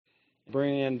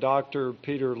Bring in Dr.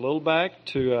 Peter Littleback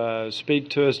to speak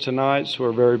to us tonight, so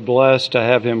we're very blessed to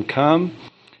have him come.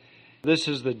 This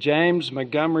is the James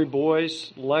Montgomery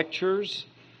Boyce Lectures.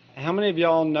 How many of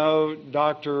y'all know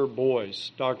Dr.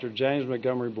 Boyce, Dr. James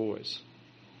Montgomery Boyce?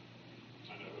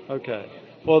 Okay.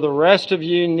 Well, the rest of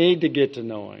you need to get to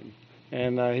know him.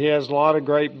 And he has a lot of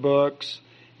great books,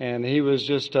 and he was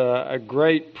just a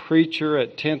great preacher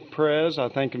at 10th Pres, I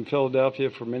think in Philadelphia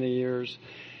for many years.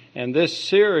 And this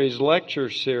series, lecture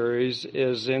series,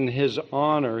 is in his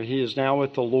honor. He is now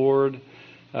with the Lord.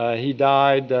 He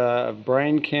died of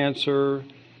brain cancer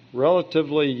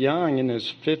relatively young, in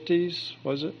his 50s,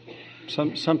 was it?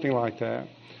 Something like that.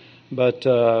 But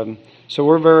so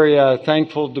we're very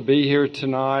thankful to be here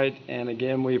tonight. And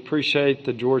again, we appreciate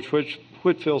the George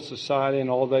Whitefield Society and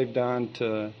all they've done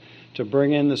to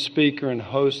bring in the speaker and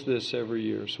host this every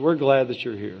year. So we're glad that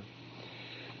you're here.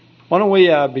 Why don't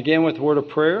we begin with a word of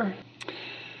prayer?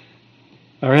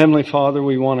 Our Heavenly Father,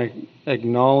 we want to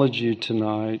acknowledge you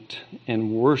tonight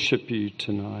and worship you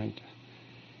tonight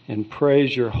and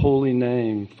praise your holy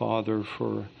name, Father,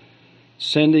 for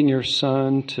sending your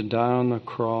Son to die on the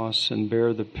cross and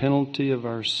bear the penalty of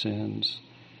our sins,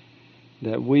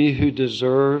 that we who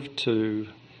deserve to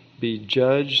be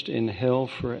judged in hell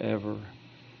forever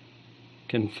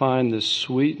can find the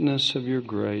sweetness of your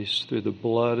grace through the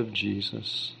blood of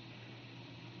Jesus.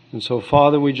 And so,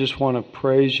 Father, we just want to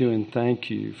praise you and thank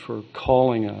you for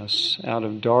calling us out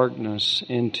of darkness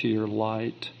into your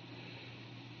light,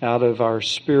 out of our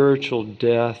spiritual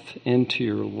death into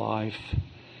your life.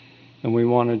 And we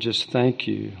want to just thank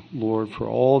you, Lord, for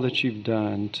all that you've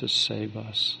done to save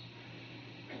us.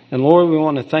 And Lord, we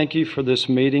want to thank you for this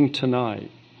meeting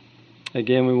tonight.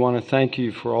 Again, we want to thank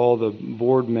you for all the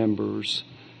board members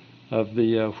of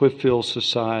the Whitefield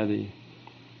Society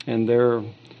and their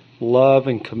love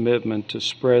and commitment to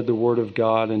spread the Word of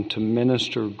God and to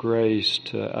minister grace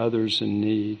to others in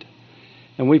need.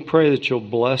 And we pray that you'll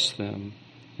bless them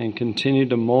and continue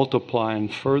to multiply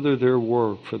and further their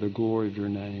work for the glory of your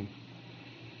name.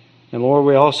 And Lord,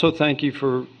 we also thank you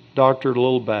for Dr.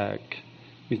 Littleback.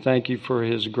 We thank you for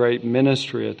his great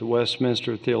ministry at the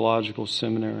Westminster Theological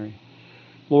Seminary.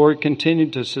 Lord,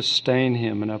 continue to sustain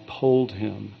him and uphold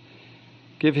him.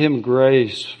 Give him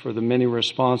grace for the many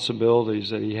responsibilities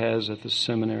that he has at the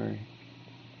seminary.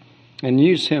 And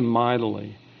use him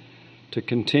mightily to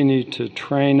continue to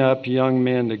train up young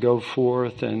men to go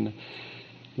forth and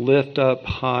lift up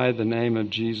high the name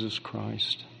of Jesus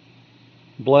Christ.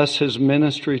 Bless his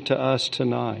ministry to us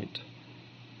tonight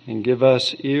and give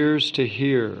us ears to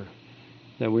hear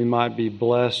that we might be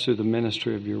blessed through the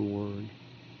ministry of your word.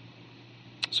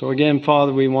 So again,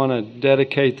 Father, we want to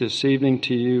dedicate this evening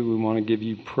to you. We want to give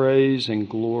you praise and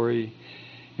glory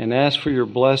and ask for your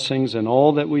blessings in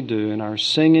all that we do, in our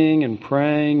singing and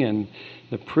praying and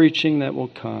the preaching that will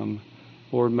come.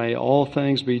 Lord, may all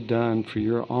things be done for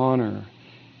your honor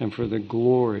and for the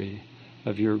glory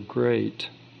of your great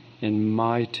and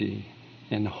mighty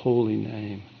and holy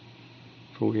name.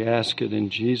 For we ask it in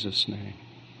Jesus' name.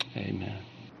 Amen.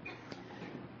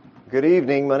 Good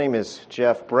evening. My name is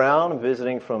Jeff Brown. I'm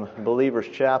visiting from Believers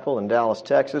Chapel in Dallas,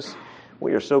 Texas.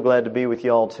 We are so glad to be with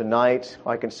you all tonight.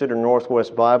 I consider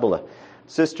Northwest Bible a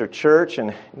sister church,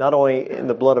 and not only in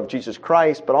the blood of Jesus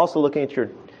Christ, but also looking at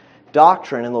your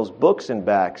doctrine and those books in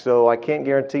back. So I can't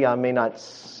guarantee I may not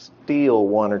steal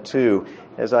one or two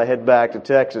as I head back to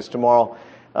Texas tomorrow.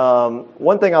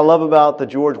 One thing I love about the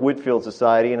George Whitefield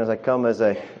Society, and as I come as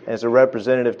a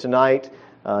representative tonight,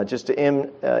 just to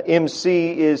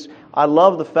MC, is I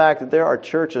love the fact that there are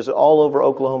churches all over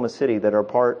Oklahoma City that are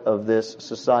part of this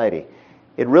society.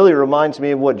 It really reminds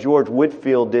me of what George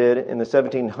Whitefield did in the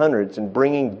 1700s in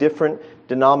bringing different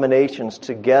denominations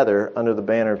together under the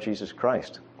banner of Jesus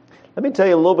Christ. Let me tell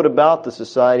you a little bit about the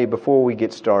society before we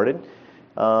get started.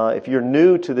 If you're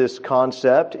new to this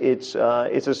concept, it's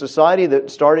a society that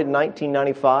started in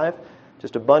 1995,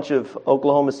 just a bunch of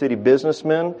Oklahoma City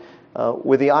businessmen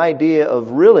with the idea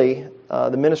of really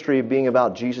the ministry being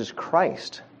about Jesus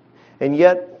Christ. And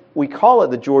yet we call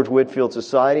it the George Whitefield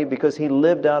Society because he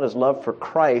lived out his love for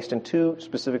Christ in two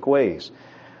specific ways.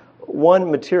 One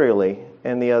materially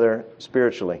and the other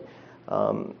spiritually.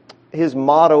 His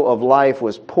motto of life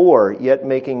was poor, yet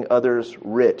making others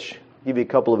rich. I'll give you a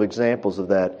couple of examples of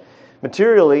that.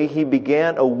 Materially, he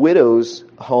began a widow's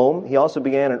home. He also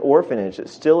began an orphanage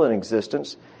that's still in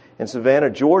existence in Savannah,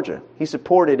 Georgia. He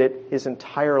supported it his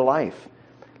entire life.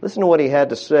 Listen to what he had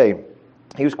to say.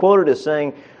 He was quoted as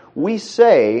saying, "We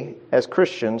say, as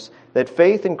Christians, that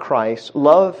faith in Christ,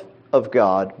 love of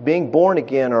God, being born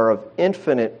again are of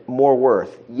infinite more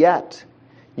worth. Yet,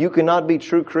 You cannot be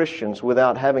true Christians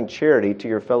without having charity to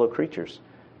your fellow creatures.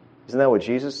 Isn't that what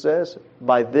Jesus says?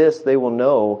 By this they will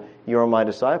know you are my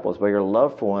disciples, by your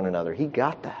love for one another. He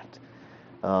got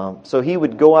that. So he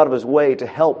would go out of his way to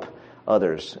help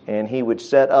others, and he would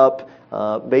set up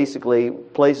basically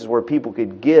places where people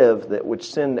could give that would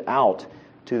send out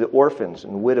to the orphans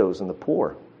and widows and the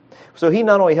poor. So he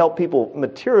not only helped people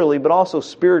materially, but also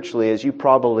spiritually, as you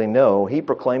probably know. He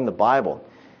proclaimed the Bible.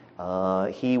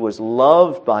 He was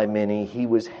loved by many. He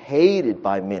was hated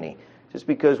by many, just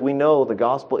because we know the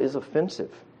gospel is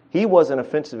offensive. He wasn't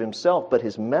offensive himself, but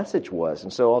his message was.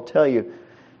 And so I'll tell you,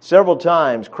 several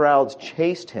times crowds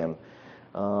chased him.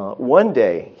 One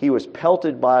day he was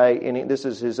pelted by, and this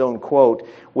is his own quote,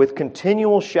 with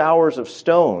continual showers of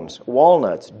stones,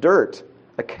 walnuts, dirt,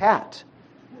 a cat,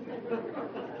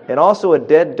 and also a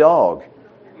dead dog.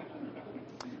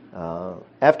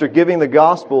 After giving the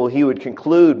gospel, he would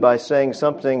conclude by saying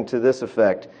something to this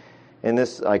effect, and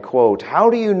this I quote,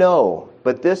 "How do you know?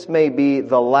 But this may be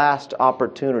the last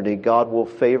opportunity God will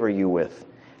favor you with.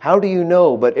 How do you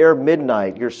know? But ere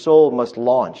midnight your soul must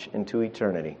launch into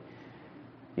eternity."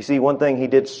 You see, one thing he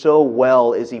did so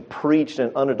well is he preached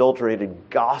an unadulterated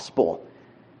gospel,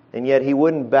 and yet he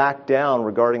wouldn't back down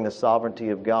regarding the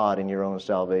sovereignty of God in your own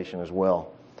salvation as well.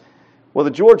 Well,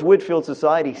 the George Whitefield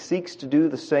Society seeks to do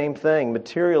the same thing,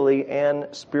 materially and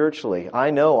spiritually.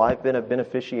 I know I've been a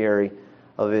beneficiary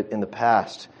of it in the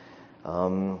past.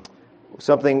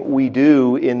 Something we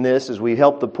do in this is we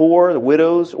help the poor, the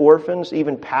widows, orphans,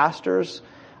 even pastors,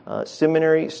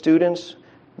 seminary students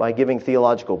by giving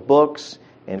theological books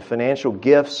and financial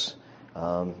gifts.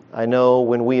 I know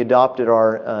when we adopted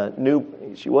our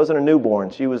she wasn't a newborn,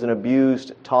 she was an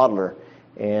abused toddler.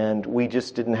 And we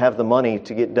just didn't have the money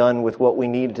to get done with what we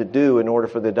needed to do in order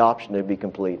for the adoption to be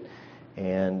complete.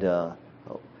 And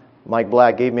Mike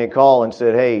Black gave me a call and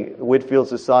said, "Hey, Whitefield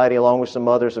Society, along with some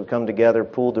others, have come together,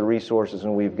 pooled the resources,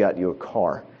 and we've got you a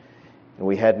car." And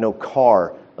we had no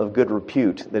car of good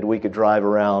repute that we could drive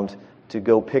around to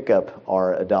go pick up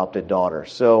our adopted daughter.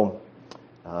 So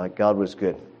God was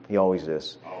good. He always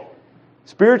is.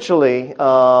 Spiritually,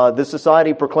 the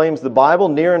society proclaims the Bible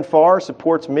near and far,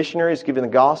 supports missionaries giving the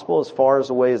gospel as far as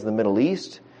away as the Middle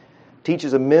East,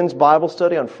 teaches a men's Bible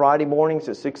study on Friday mornings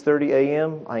at 6:30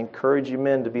 a.m. I encourage you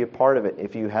men to be a part of it.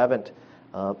 If you haven't,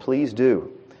 please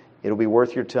do. It'll be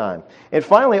worth your time. And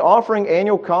finally, offering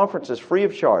annual conferences free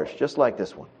of charge, just like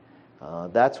this one.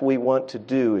 That's what we want to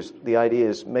do. The idea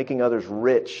is making others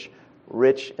rich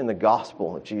in the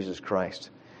gospel of Jesus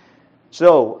Christ.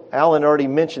 So, Alan already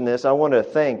mentioned this. I want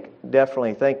to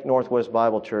definitely thank Northwest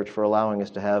Bible Church for allowing us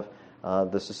to have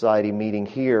the society meeting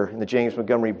here in the James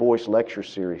Montgomery Boyce Lecture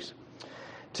Series.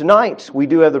 Tonight, we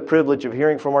do have the privilege of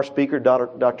hearing from our speaker,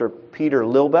 Dr. Peter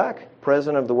Lilback,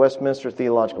 president of the Westminster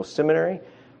Theological Seminary,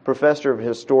 professor of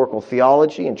historical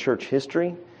theology and church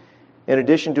history. In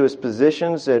addition to his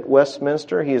positions at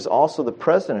Westminster, he is also the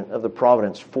president of the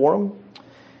Providence Forum.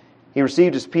 He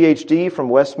received his Ph.D. from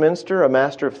Westminster, a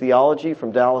Master of Theology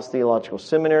from Dallas Theological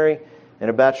Seminary, and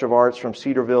a Bachelor of Arts from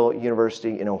Cedarville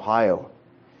University in Ohio.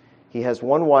 He has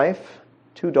one wife,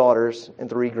 2 daughters, and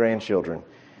 3 grandchildren.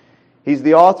 He's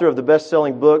the author of the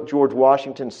best-selling book, George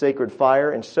Washington's Sacred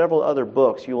Fire, and several other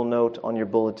books you will note on your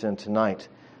bulletin tonight.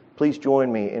 Please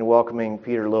join me in welcoming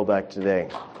Peter Lilback today.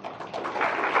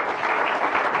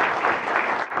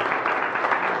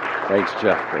 Thanks,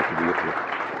 Jeff. Great to be with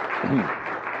you.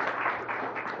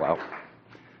 Wow.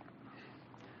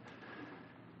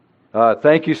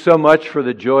 Thank you so much for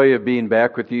the joy of being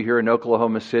back with you here in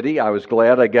Oklahoma City. I was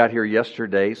glad I got here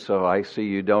yesterday, so I see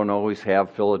you don't always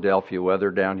have Philadelphia weather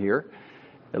down here.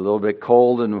 A little bit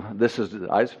cold, and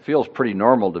feels pretty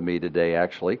normal to me today,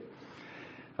 actually.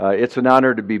 It's an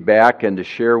honor to be back and to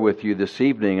share with you this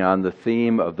evening on the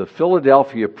theme of the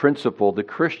Philadelphia Principle, the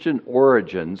Christian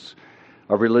origins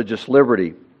of religious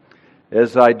liberty.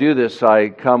 As I do this, I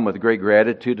come with great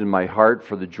gratitude in my heart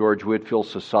for the George Whitefield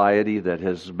Society that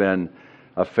has been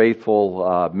a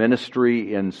faithful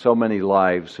ministry in so many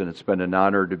lives, and it's been an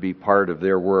honor to be part of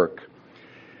their work.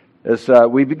 As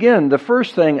we begin, the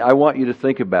first thing I want you to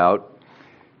think about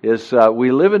is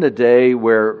we live in a day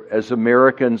where, as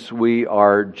Americans, we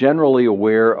are generally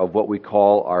aware of what we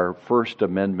call our First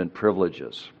Amendment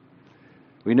privileges.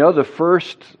 We know the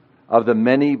first of the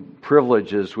many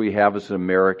privileges we have as an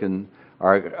American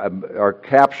are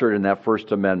captured in that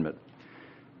First Amendment.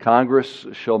 Congress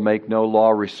shall make no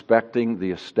law respecting the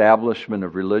establishment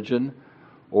of religion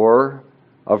or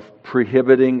of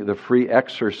prohibiting the free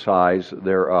exercise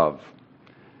thereof.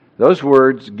 Those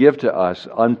words give to us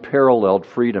unparalleled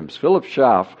freedoms. Philip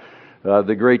Schaff,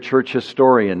 the great church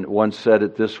historian, once said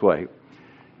it this way: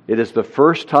 It is the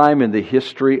first time in the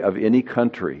history of any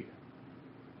country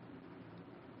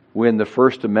when the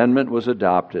First Amendment was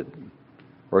adopted,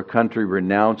 where a country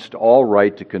renounced all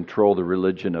right to control the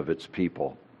religion of its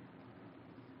people.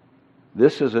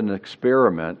 This is an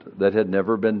experiment that had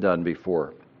never been done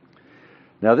before.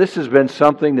 Now, this has been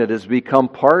something that has become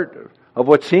part of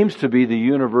what seems to be the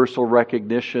universal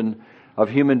recognition of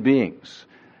human beings.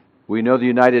 We know the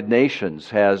United Nations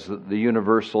has the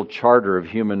Universal Charter of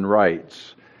Human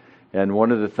Rights. And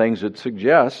one of the things it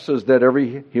suggests is that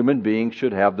every human being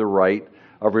should have the right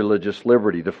of religious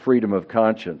liberty, the freedom of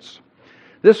conscience.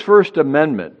 This First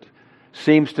Amendment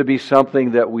seems to be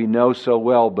something that we know so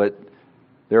well, but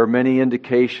there are many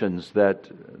indications that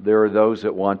there are those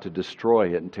that want to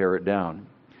destroy it and tear it down.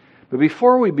 But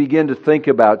before we begin to think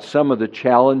about some of the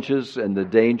challenges and the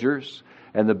dangers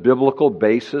and the biblical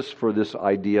basis for this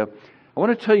idea, I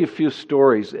want to tell you a few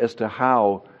stories as to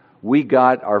how we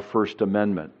got our First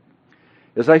Amendment.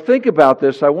 As I think about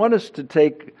this, I want us to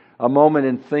take a moment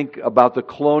and think about the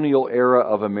colonial era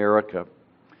of America.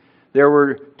 There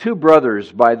were two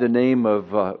brothers by the name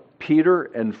of Peter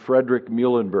and Frederick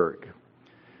Muhlenberg.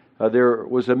 There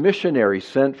was a missionary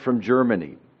sent from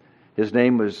Germany. His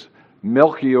name was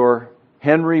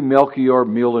Henry Melchior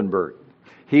Muhlenberg.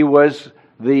 He was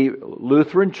the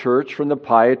Lutheran Church from the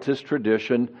Pietist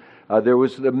tradition. There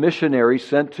was the missionary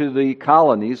sent to the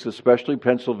colonies, especially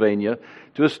Pennsylvania,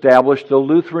 to establish the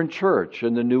Lutheran Church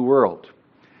in the New World.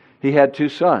 He had two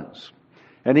sons,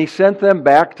 and he sent them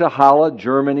back to Halle,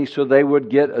 Germany, so they would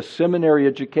get a seminary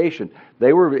education.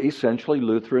 They were essentially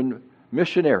Lutheran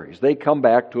missionaries. They come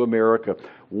back to America,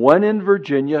 one in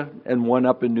Virginia and one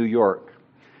up in New York.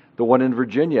 The one in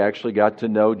Virginia actually got to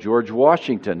know George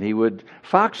Washington. He would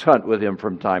fox hunt with him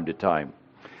from time to time.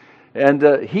 And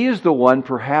he is the one,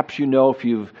 perhaps you know if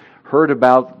you've heard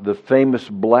about the famous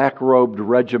black-robed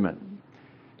regiment.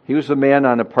 He was a man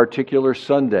on a particular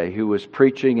Sunday who was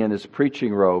preaching in his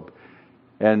preaching robe,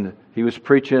 and he was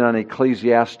preaching on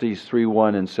Ecclesiastes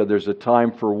 3:1 and said there's a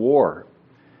time for war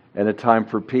and a time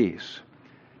for peace.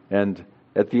 And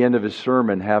at the end of his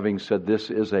sermon, having said this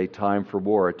is a time for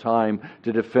war, a time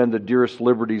to defend the dearest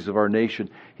liberties of our nation,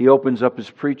 he opens up his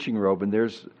preaching robe, and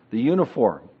there's the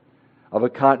uniform of a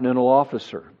Continental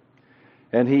officer.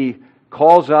 And he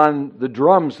calls on the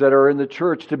drums that are in the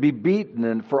church to be beaten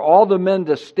and for all the men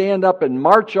to stand up and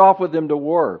march off with him to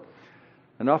war.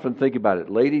 And often think about it.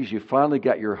 Ladies, you finally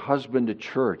got your husband to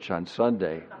church on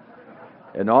Sunday.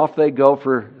 And off they go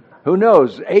for, who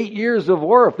knows, 8 years of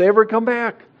war if they ever come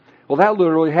back. Well, that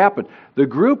literally happened. The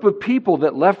group of people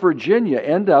that left Virginia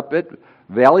end up at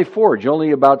Valley Forge,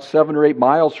 only about 7 or 8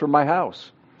 miles from my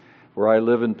house, where I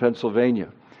live in Pennsylvania.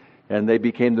 And they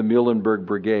became the Muhlenberg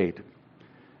Brigade.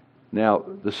 Now,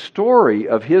 the story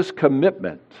of his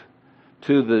commitment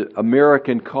to the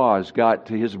American cause got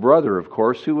to his brother, of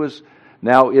course, who was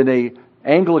now in an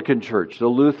Anglican church. The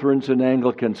Lutherans and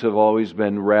Anglicans have always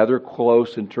been rather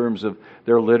close in terms of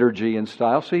their liturgy and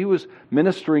style. So he was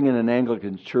ministering in an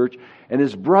Anglican church, and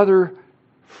his brother,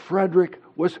 Frederick,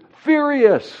 was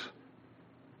furious.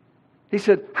 He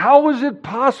said, "How is it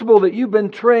possible that you've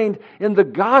been trained in the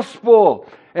gospel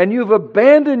and you've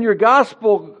abandoned your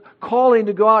gospel calling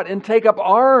to go out and take up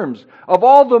arms of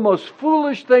all the most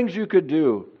foolish things you could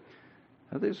do?"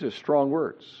 Now, these are strong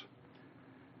words.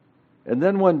 And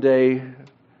then one day,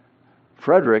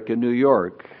 Frederick in New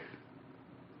York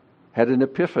had an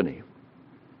epiphany.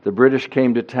 The British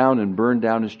came to town and burned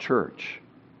down his church.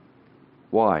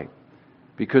 Why?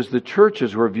 Because the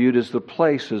churches were viewed as the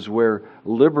places where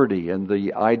liberty and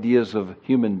the ideas of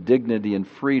human dignity and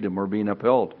freedom were being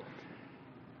upheld.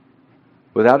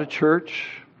 Without a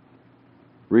church,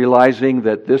 realizing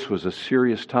that this was a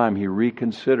serious time, he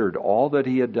reconsidered all that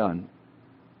he had done.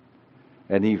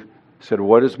 And he said,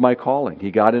 "What is my calling?" He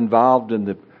got involved in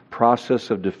the process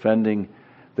of defending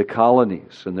the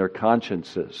colonies and their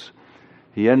consciences.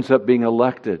 He ends up being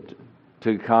elected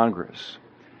to Congress.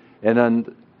 And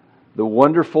on the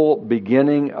wonderful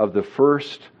beginning of the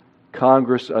first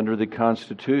Congress under the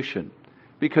Constitution,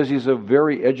 because he's a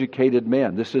very educated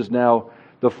man. This is now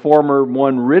the former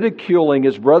one ridiculing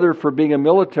his brother for being a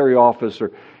military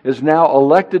officer, is now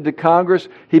elected to Congress.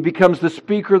 He becomes the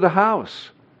Speaker of the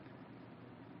House.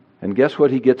 And guess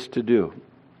what he gets to do?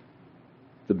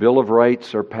 The Bill of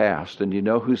Rights are passed, and you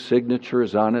know whose signature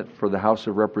is on it for the House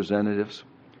of Representatives?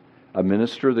 A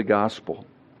minister of the gospel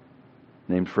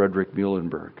named Frederick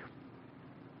Muhlenberg.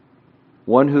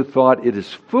 One who thought it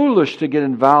is foolish to get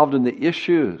involved in the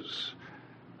issues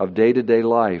of day-to-day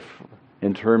life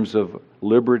in terms of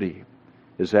liberty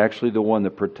is actually the one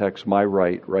that protects my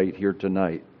right here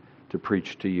tonight to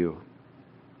preach to you.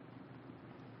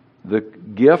 The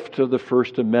gift of the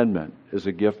First Amendment is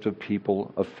a gift of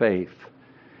people of faith.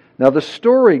 Now, the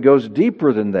story goes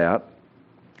deeper than that,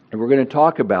 and we're going to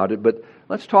talk about it, but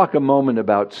let's talk a moment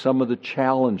about some of the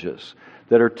challenges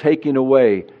that are taking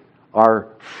away our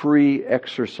free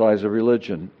exercise of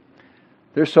religion.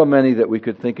 There's so many that we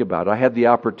could think about. I had the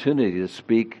opportunity to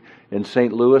speak in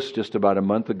St. Louis just about a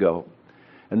month ago,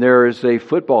 and there is a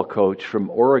football coach from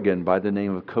Oregon by the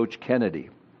name of Coach Kennedy.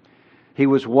 He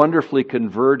was wonderfully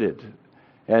converted,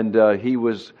 and he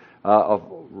was a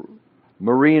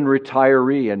Marine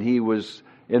retiree, and he was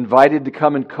invited to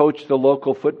come and coach the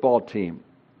local football team.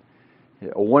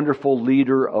 A wonderful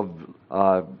leader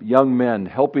of young men,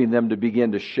 helping them to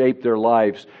begin to shape their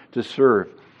lives to serve.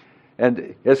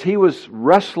 And as he was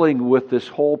wrestling with this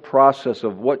whole process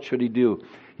of what should he do,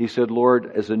 he said,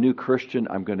 Lord, as a new Christian,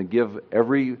 I'm going to give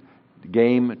every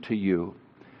game to you.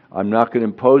 I'm not going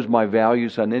to impose my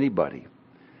values on anybody.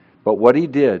 But what he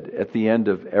did at the end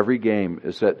of every game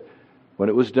is that when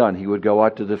it was done, he would go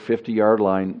out to the 50-yard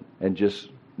line and just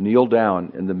kneel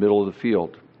down in the middle of the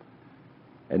field.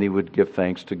 And he would give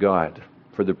thanks to God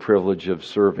for the privilege of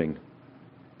serving.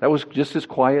 That was just his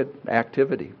quiet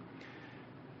activity.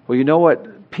 Well, you know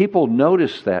what? People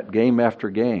noticed that game after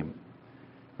game.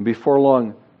 And before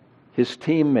long, his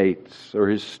teammates or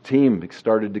his team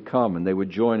started to come, and they would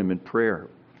join him in prayer.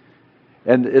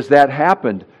 And as that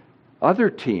happened, other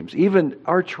teams, even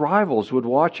arch rivals, would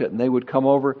watch it, and they would come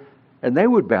over and they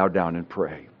would bow down and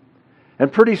pray.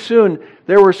 And pretty soon,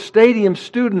 there were stadium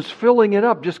students filling it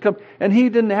up, just come, and he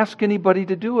didn't ask anybody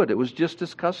to do it. It was just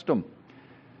his custom.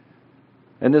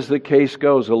 And as the case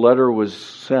goes, a letter was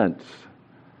sent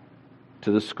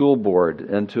to the school board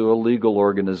and to a legal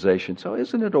organization. So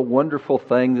isn't it a wonderful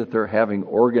thing that they're having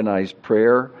organized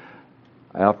prayer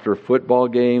after football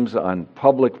games on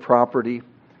public property?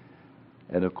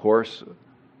 And of course,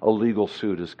 a legal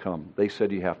suit has come. They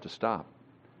said, you have to stop.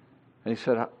 And he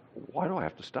said, why do I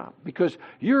have to stop? Because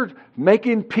you're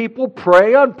making people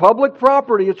pray on public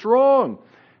property. It's wrong.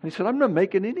 And he said, I'm not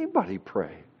making anybody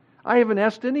pray. I haven't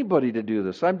asked anybody to do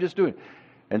this. I'm just doing it.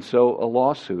 And so a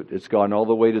lawsuit, it's gone all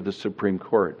the way to the Supreme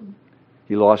Court.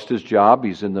 He lost his job.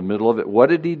 He's in the middle of it. What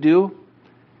did he do?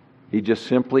 He just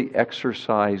simply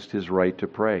exercised his right to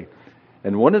pray.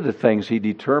 And one of the things he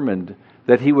determined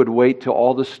that he would wait till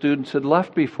all the students had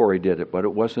left before he did it, but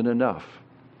it wasn't enough.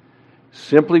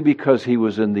 Simply because he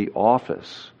was in the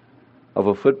office of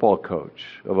a football coach,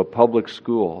 of a public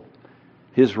school,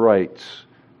 his rights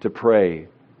to pray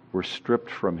were stripped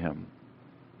from him.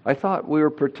 I thought we were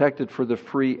protected for the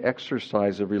free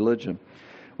exercise of religion.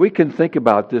 We can think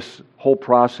about this whole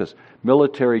process.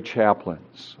 Military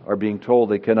chaplains are being told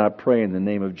they cannot pray in the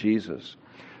name of Jesus.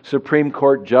 Supreme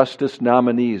Court justice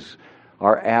nominees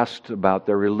are asked about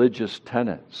their religious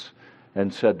tenets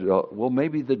and said, well,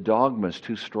 maybe the dogma is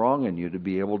too strong in you to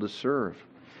be able to serve.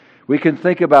 We can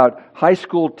think about high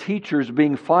school teachers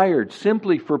being fired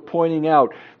simply for pointing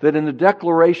out that in the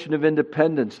Declaration of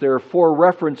Independence there are 4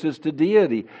 references to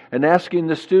deity and asking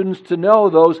the students to know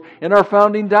those in our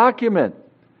founding document.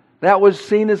 That was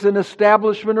seen as an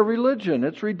establishment of religion.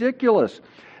 It's ridiculous.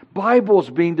 Bibles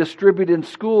being distributed in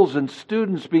schools and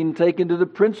students being taken to the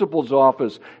principal's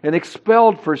office and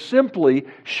expelled for simply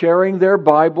sharing their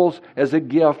Bibles as a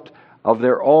gift of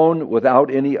their own without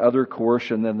any other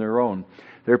coercion than their own.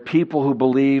 There are people who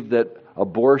believe that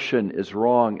abortion is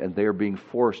wrong and they are being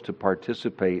forced to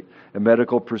participate in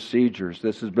medical procedures.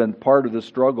 This has been part of the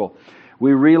struggle.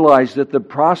 We realize that the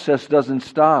process doesn't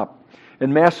stop.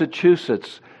 In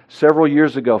Massachusetts, several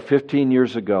years ago, 15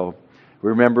 years ago,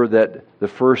 remember that the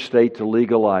first state to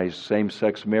legalize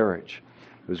same-sex marriage.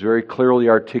 It was very clearly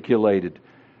articulated.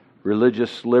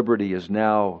 Religious liberty is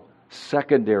now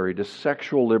secondary to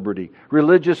sexual liberty.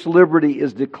 Religious liberty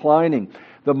is declining.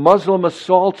 The Muslim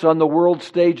assaults on the world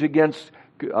stage against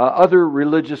other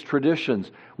religious traditions,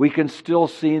 we can still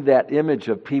see that image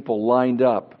of people lined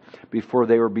up before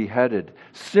they were beheaded,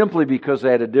 simply because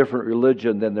they had a different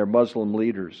religion than their Muslim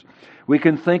leaders. We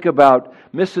can think about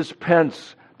Mrs.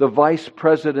 Pence, the vice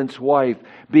president's wife,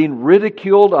 being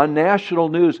ridiculed on national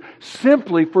news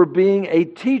simply for being a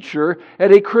teacher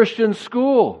at a Christian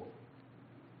school.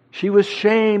 She was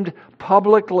shamed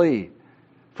publicly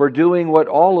for doing what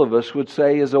all of us would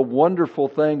say is a wonderful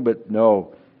thing, but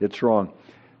no, it's wrong.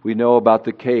 We know about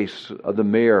the case of the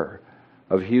mayor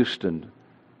of Houston,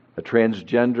 a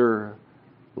transgender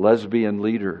lesbian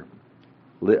leader,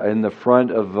 in the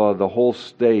front of the whole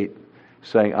state,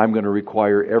 saying, I'm going to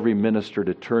require every minister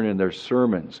to turn in their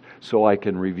sermons so I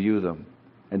can review them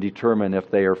and determine if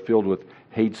they are filled with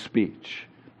hate speech.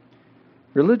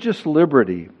 Religious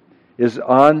liberty is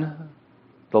on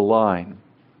the line.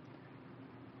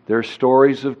 There are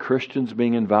stories of Christians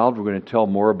being involved. We're going to tell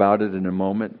more about it in a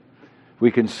moment.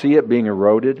 We can see it being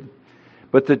eroded.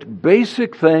 But the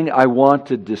basic thing I want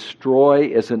to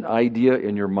destroy as an idea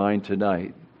in your mind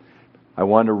tonight, I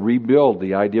want to rebuild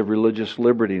the idea of religious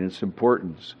liberty and its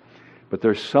importance. But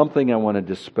there's something I want to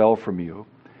dispel from you,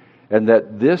 and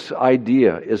that this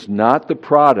idea is not the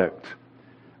product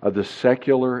of the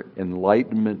secular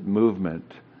Enlightenment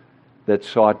movement that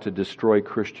sought to destroy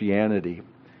Christianity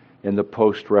in the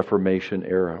post-Reformation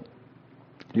era.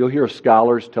 You'll hear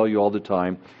scholars tell you all the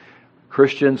time,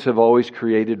 Christians have always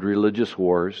created religious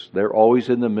wars. They're always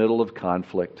in the middle of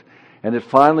conflict. And it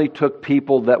finally took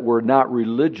people that were not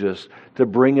religious to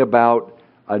bring about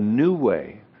a new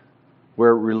way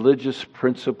where religious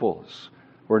principles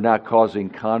were not causing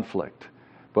conflict,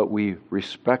 but we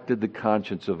respected the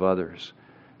conscience of others.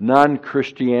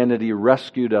 Non-Christianity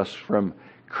rescued us from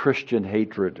Christian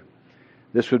hatred.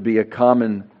 This would be a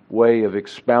common way of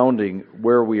expounding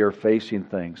where we are facing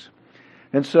things.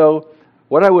 And so,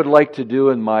 what I would like to do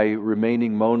in my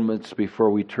remaining moments before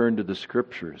we turn to the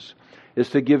Scriptures is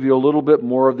to give you a little bit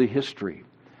more of the history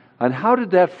on how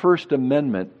did that First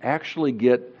Amendment actually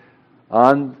get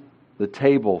on the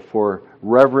table for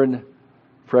Reverend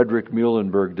Frederick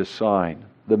Muhlenberg to sign,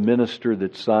 the minister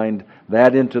that signed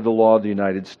that into the law of the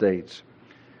United States.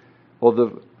 Well,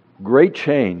 the great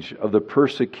change of the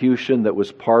persecution that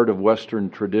was part of Western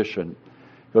tradition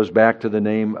goes back to the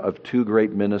name of two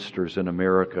great ministers in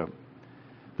America.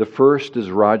 The first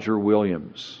is Roger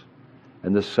Williams,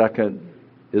 and the second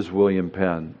is William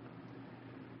Penn.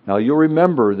 Now, you'll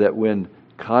remember that when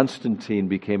Constantine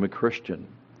became a Christian,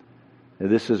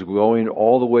 and this is going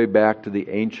all the way back to the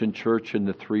ancient church in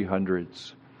the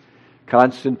 300s,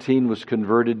 Constantine was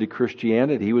converted to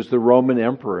Christianity. He was the Roman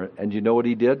emperor, and you know what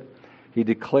he did? He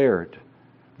declared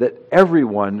that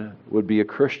everyone would be a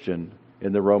Christian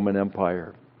in the Roman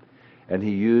Empire. And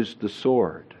he used the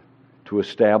sword to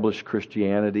establish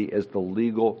Christianity as the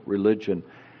legal religion.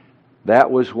 That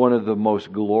was one of the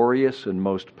most glorious and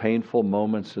most painful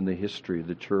moments in the history of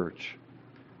the church.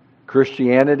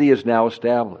 Christianity is now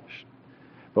established,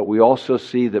 but we also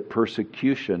see that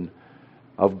persecution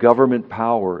of government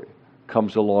power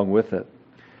comes along with it.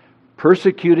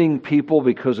 Persecuting people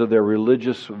because of their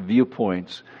religious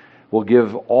viewpoints will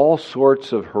give all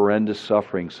sorts of horrendous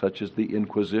suffering, such as the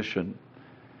Inquisition,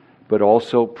 but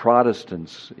also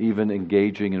Protestants even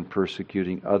engaging in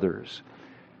persecuting others.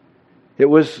 It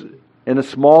was in a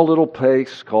small little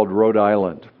place called Rhode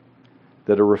Island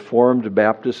that a Reformed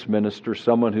Baptist minister,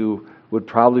 someone who would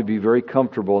probably be very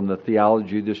comfortable in the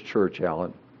theology of this church,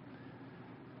 Alan,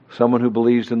 someone who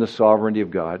believes in the sovereignty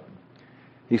of God,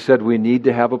 he said we need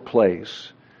to have a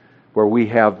place where we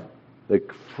have the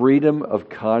freedom of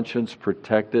conscience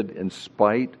protected in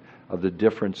spite of the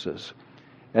differences.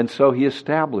 And so he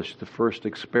established the first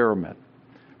experiment.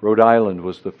 Rhode Island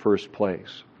was the first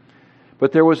place.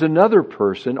 But there was another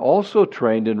person also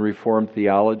trained in Reformed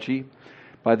theology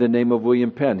by the name of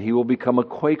William Penn. He will become a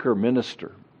Quaker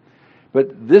minister.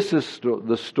 But this is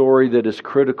the story that is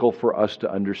critical for us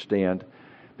to understand,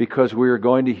 because we are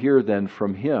going to hear then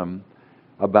from him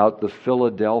about the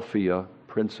Philadelphia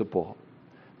principle,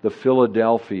 the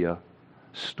Philadelphia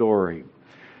story.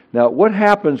 Now, what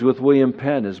happens with William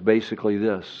Penn is basically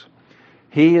this.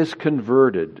 He is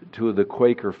converted to the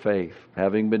Quaker faith,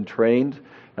 having been trained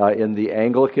in the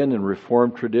Anglican and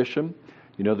Reformed tradition.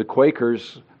 You know, the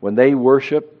Quakers, when they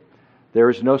worship, there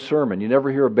is no sermon. You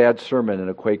never hear a bad sermon in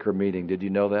a Quaker meeting. Did you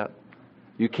know that?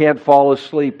 You can't fall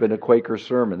asleep in a Quaker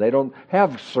sermon. They don't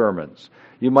have sermons.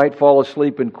 You might fall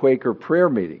asleep in Quaker prayer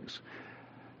meetings.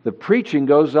 The preaching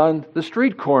goes on the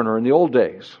street corner in the old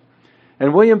days.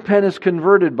 And William Penn is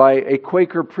converted by a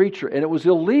Quaker preacher, and it was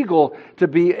illegal to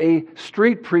be a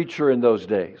street preacher in those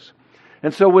days.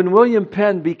 And so when William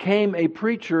Penn became a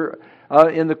preacher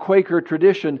in the Quaker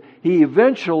tradition, he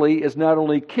eventually is not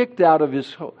only kicked out of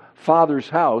his father's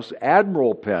house,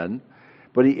 Admiral Penn,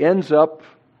 but he ends up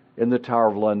in the Tower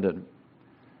of London.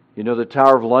 You know, the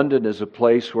Tower of London is a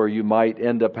place where you might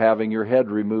end up having your head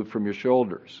removed from your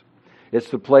shoulders. It's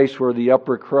the place where the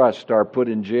upper crust are put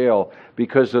in jail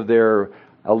because of their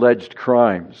alleged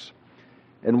crimes.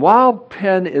 And while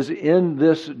Penn is in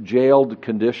this jailed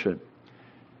condition,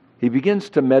 he begins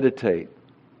to meditate.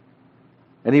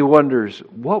 And he wonders,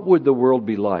 what would the world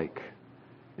be like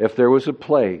if there was a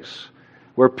place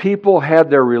where people had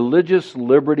their religious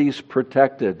liberties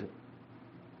protected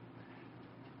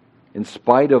in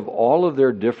spite of all of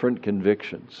their different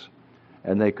convictions,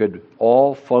 and they could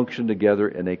all function together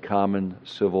in a common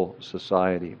civil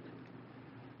society.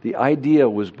 The idea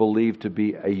was believed to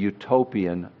be a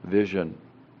utopian vision.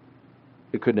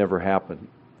 It could never happen.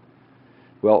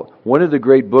 Well, one of the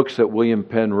great books that William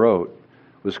Penn wrote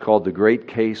was called The Great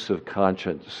Case of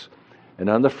Conscience. And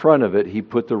on the front of it, he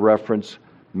put the reference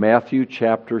Matthew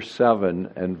chapter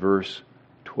 7 and verse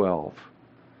 12.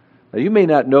 Now, you may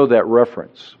not know that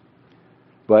reference,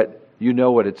 but you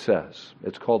know what it says.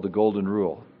 It's called the Golden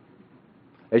Rule.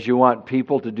 As you want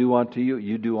people to do unto you,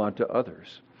 you do unto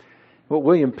others. What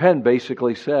William Penn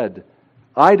basically said,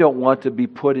 I don't want to be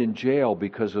put in jail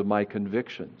because of my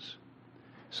convictions.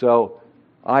 So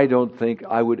I don't think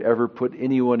I would ever put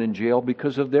anyone in jail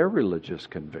because of their religious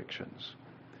convictions.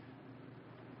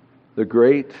 The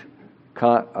great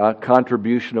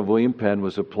contribution of William Penn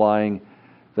was applying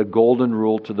the Golden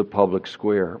Rule to the public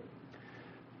square.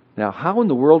 Now, how in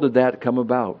the world did that come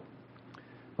about?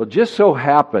 Well, it just so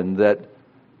happened that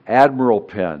Admiral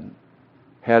Penn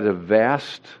had a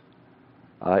vast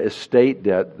estate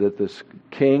debt that this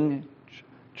king,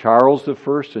 Charles I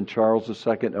and Charles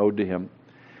II, owed to him.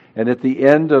 And at the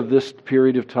end of this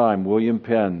period of time, William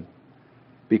Penn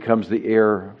becomes the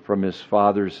heir from his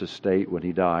father's estate when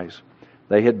he dies.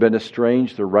 They had been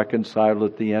estranged, they're reconciled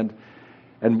at the end.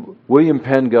 And William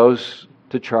Penn goes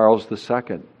to Charles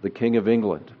II, the King of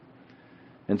England,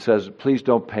 and says, please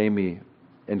don't pay me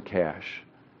in cash.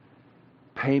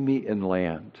 Pay me in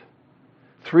land.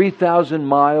 3,000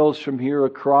 miles from here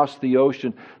across the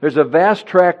ocean, there's a vast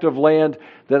tract of land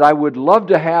that I would love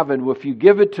to have, and if you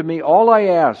give it to me, all I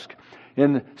ask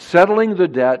in settling the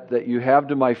debt that you have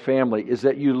to my family is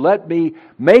that you let me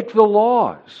make the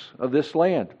laws of this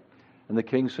land. And the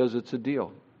king says it's a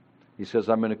deal. He says,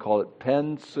 I'm going to call it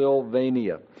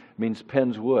Pennsylvania. It means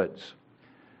Penn's Woods.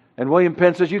 And William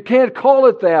Penn says, you can't call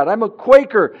it that. I'm a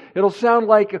Quaker. It'll sound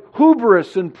like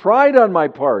hubris and pride on my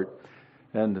part.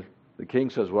 And the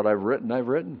king says, what I've written, I've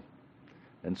written.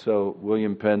 And so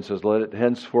William Penn says, let it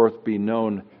henceforth be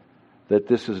known that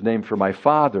this is named for my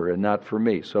father and not for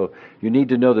me. So you need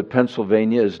to know that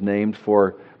Pennsylvania is named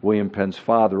for William Penn's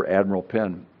father, Admiral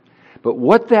Penn. But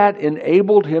what that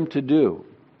enabled him to do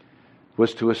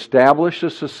was to establish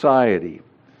a society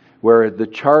where the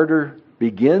charter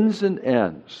begins and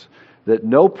ends, that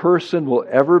no person will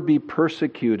ever be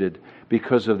persecuted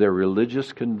because of their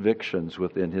religious convictions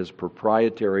within his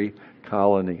proprietary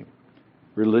colony.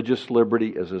 Religious liberty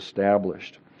is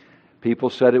established.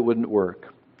 People said it wouldn't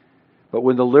work. But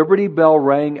when the Liberty Bell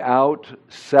rang out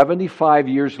 75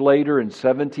 years later in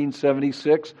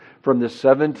 1776 from the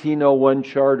 1701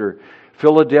 charter,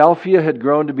 Philadelphia had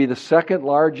grown to be the second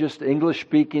largest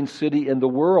English-speaking city in the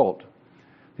world.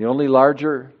 The only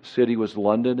larger city was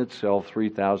London itself,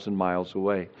 3,000 miles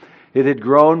away. It had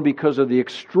grown because of the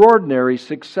extraordinary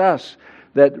success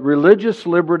that religious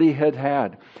liberty had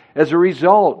had. As a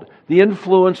result, the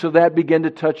influence of that began to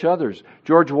touch others.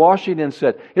 George Washington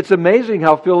said, it's amazing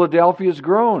how Philadelphia has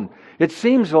grown. It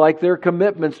seems like their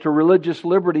commitments to religious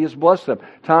liberty has blessed them.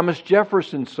 Thomas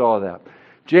Jefferson saw that.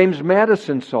 James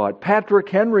Madison saw it. Patrick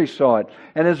Henry saw it.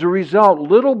 And as a result,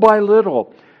 little by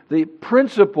little, the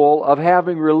principle of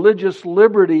having religious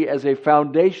liberty as a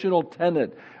foundational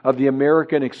tenet of the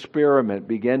American experiment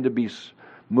began to be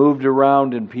moved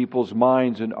around in people's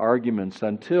minds and arguments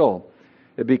until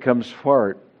it becomes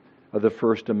part of the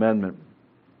First Amendment.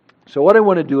 So what I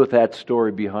want to do with that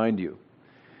story behind you,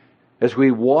 as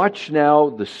we watch now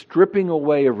the stripping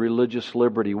away of religious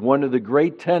liberty, one of the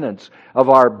great tenets of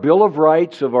our Bill of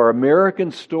Rights, of our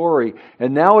American story,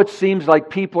 and now it seems like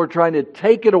people are trying to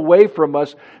take it away from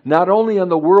us, not only on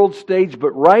the world stage,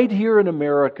 but right here in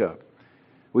America.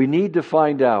 We need to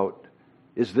find out,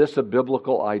 is this a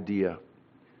biblical idea?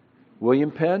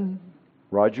 William Penn,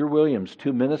 Roger Williams,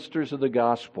 two ministers of the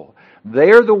gospel.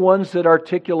 They're the ones that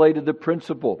articulated the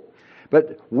principle.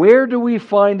 But where do we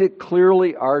find it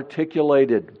clearly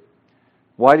articulated?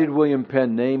 Why did William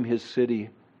Penn name his city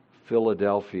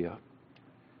Philadelphia?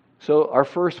 So our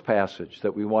first passage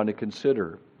that we want to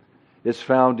consider is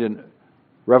found in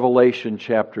Revelation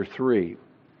chapter 3.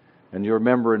 And you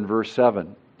remember in verse 7.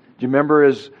 Do you remember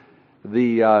as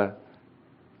the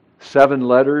 7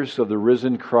 letters of the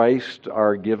risen Christ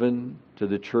are given to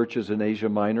the churches in Asia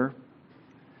Minor?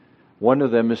 One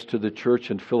of them is to the church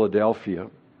in Philadelphia.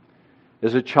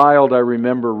 As a child, I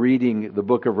remember reading the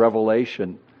book of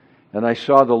Revelation, and I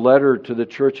saw the letter to the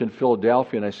church in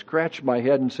Philadelphia, and I scratched my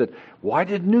head and said, why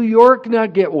did New York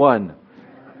not get one?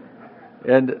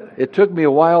 And it took me a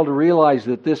while to realize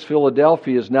that this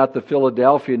Philadelphia is not the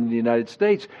Philadelphia in the United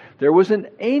States. There was an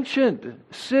ancient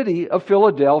city of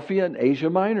Philadelphia in Asia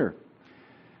Minor.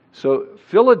 So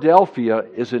Philadelphia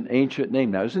is an ancient name.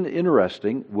 Now, isn't it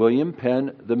interesting? William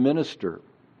Penn, the minister,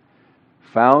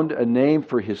 found a name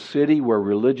for his city where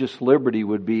religious liberty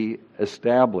would be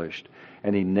established,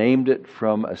 and he named it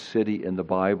from a city in the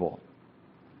Bible.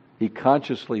 He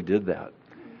consciously did that.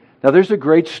 Now there's a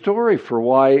great story for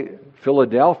why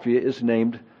Philadelphia is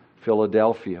named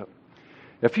Philadelphia.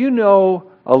 If you know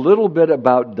a little bit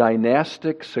about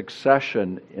dynastic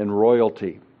succession in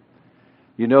royalty,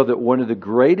 you know that one of the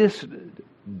greatest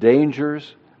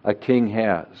dangers a king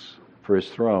has for his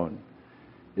throne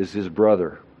is his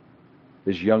brother,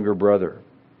 his younger brother.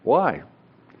 Why?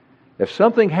 If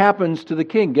something happens to the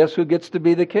king, guess who gets to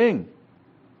be the king?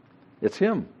 It's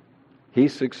him. He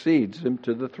succeeds him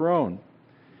to the throne.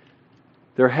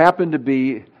 There happened to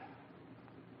be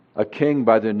a king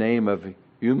by the name of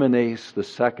Eumenes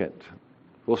II,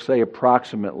 we'll say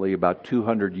approximately about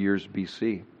 200 years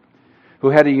BC, who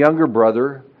had a younger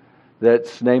brother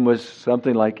that's name was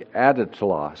something like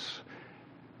Attilas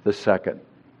II.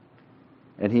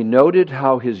 And he noted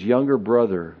how his younger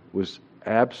brother was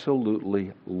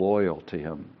absolutely loyal to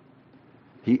him.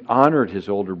 He honored his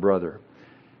older brother.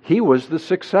 He was the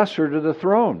successor to the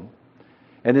throne.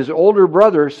 And his older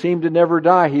brother seemed to never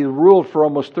die. He ruled for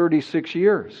almost 36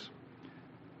 years.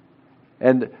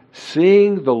 And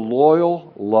seeing the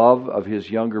loyal love of his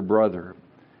younger brother,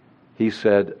 he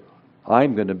said,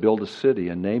 I'm going to build a city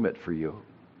and name it for you.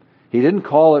 He didn't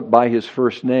call it by his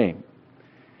first name.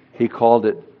 He called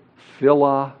it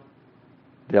Philadelphia.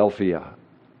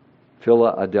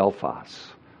 Philadelphos.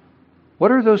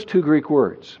 What are those two Greek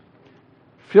words?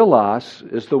 Philos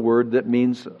is the word that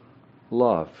means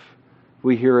love.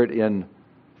 We hear it in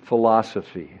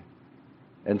philosophy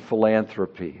and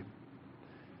philanthropy.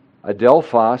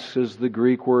 Adelphos is the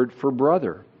Greek word for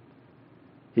brother.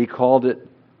 He called it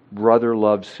Brother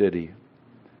Love City.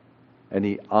 And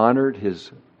he honored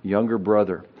his younger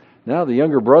brother. Now, the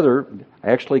younger brother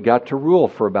actually got to rule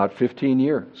for about 15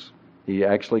 years. He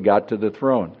actually got to the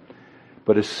throne.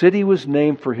 But a city was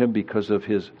named for him because of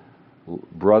his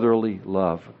brotherly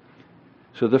love.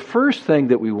 So the first thing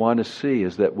that we want to see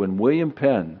is that when William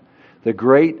Penn, the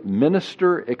great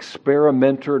minister,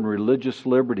 experimenter in religious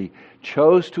liberty,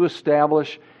 chose to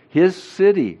establish his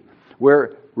city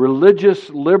where religious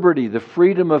liberty, the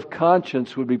freedom of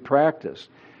conscience would be practiced,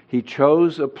 he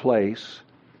chose a place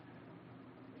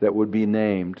that would be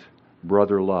named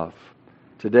Brother Love.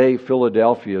 Today,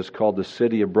 Philadelphia is called the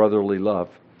city of brotherly love.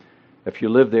 If you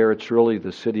live there, it's really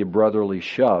the city of brotherly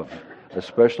shove,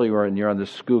 especially when you're on the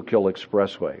Schuylkill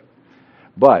Expressway.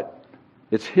 But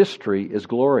its history is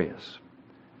glorious.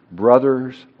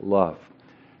 Brothers' love.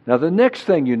 Now, the next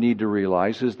thing you need to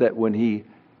realize is that when he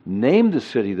named the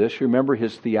city this, remember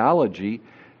his theology,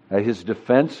 his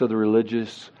defense of the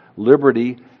religious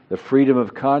liberty, the freedom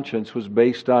of conscience, was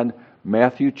based on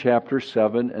Matthew chapter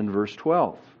 7 and verse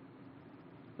 12.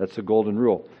 That's the golden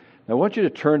rule. Now, I want you to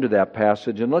turn to that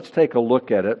passage and let's take a look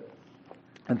at it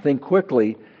and think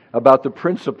quickly about the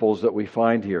principles that we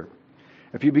find here.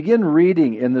 If you begin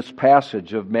reading in this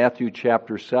passage of Matthew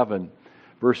chapter 7,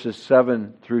 verses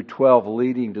 7 through 12,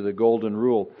 leading to the golden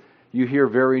rule, you hear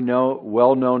very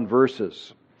well-known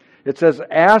verses. It says,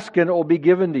 ask and it will be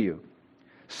given to you.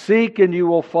 Seek and you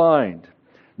will find.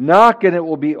 Knock and it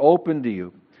will be opened to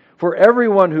you. For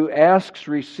everyone who asks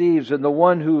receives, and the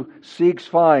one who seeks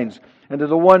finds, and to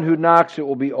the one who knocks it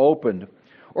will be opened.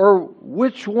 Or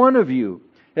which one of you,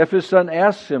 if his son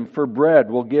asks him for bread,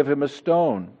 will give him a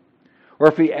stone? Or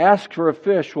if he asks for a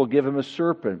fish, will give him a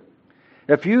serpent?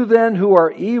 If you then, who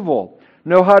are evil,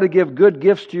 know how to give good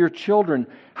gifts to your children,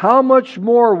 how much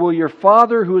more will your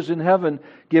Father who is in heaven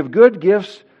give good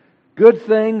gifts, good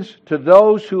things to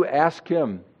those who ask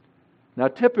Him? Now,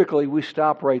 typically, we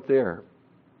stop right there.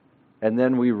 And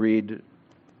then we read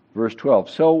verse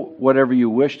 12. So, whatever you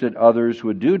wish that others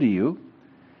would do to you,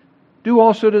 do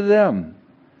also to them.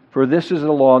 For this is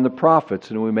the law and the prophets,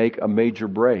 and we make a major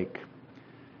break.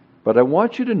 But I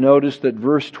want you to notice that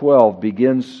verse 12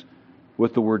 begins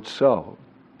with the word so.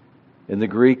 In the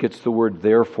Greek, it's the word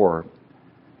therefore.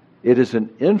 It is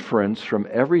an inference from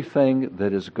everything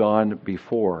that has gone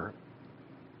before.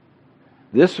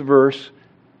 This verse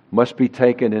must be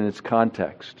taken in its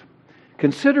context.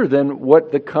 Consider then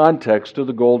what the context of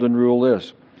the Golden Rule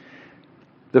is.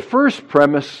 The first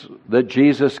premise that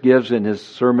Jesus gives in His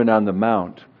Sermon on the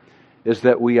Mount is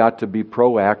that we ought to be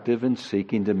proactive in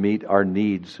seeking to meet our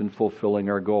needs and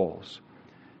fulfilling our goals.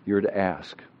 You're to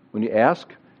ask. When you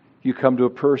ask, you come to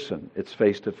a person. It's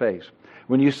face to face.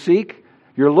 When you seek,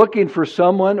 you're looking for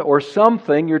someone or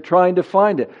something. You're trying to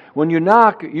find it. When you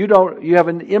knock, you have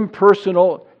an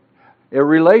impersonal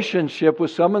relationship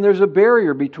with someone. There's a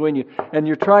barrier between you, and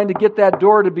you're trying to get that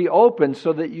door to be open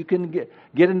so that you can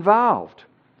get involved.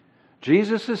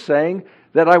 Jesus is saying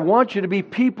that I want you to be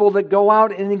people that go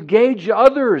out and engage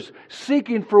others,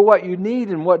 seeking for what you need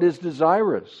and what is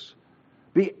desirous.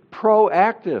 Be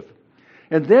proactive.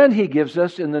 And then he gives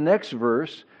us, in the next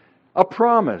verse, a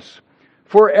promise.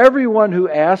 For everyone who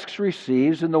asks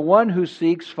receives, and the one who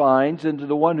seeks finds, and to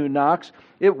the one who knocks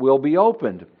it will be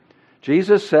opened.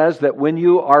 Jesus says that when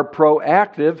you are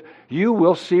proactive, you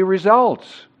will see results.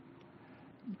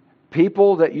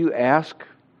 People that you ask,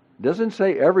 doesn't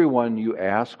say everyone you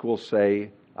ask will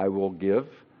say, I will give,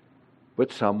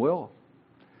 but some will.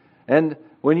 And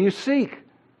when you seek,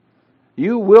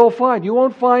 you will find. You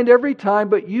won't find every time,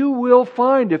 but you will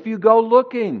find if you go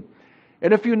looking.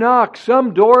 And if you knock,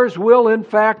 some doors will in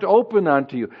fact open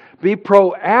unto you. Be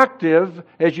proactive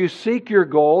as you seek your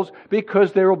goals,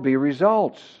 because there will be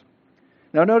results.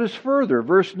 Now notice further,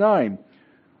 verse 9.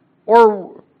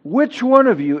 Or which one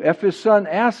of you, if his son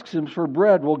asks him for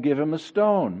bread, will give him a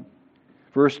stone?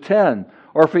 Verse 10.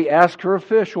 Or if he asks for a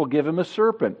fish, will give him a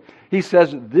serpent? He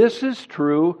says this is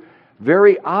true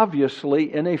very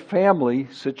obviously in a family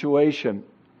situation.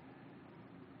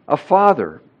 A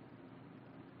father,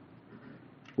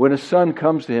 when a son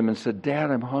comes to him and said, Dad,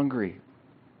 I'm hungry.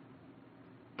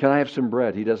 Can I have some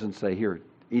bread? He doesn't say, here,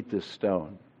 eat this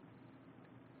stone.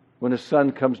 When a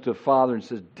son comes to a father and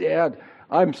says, Dad,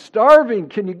 I'm starving.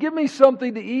 Can you give me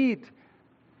something to eat?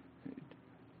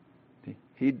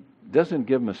 He doesn't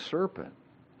give him a serpent.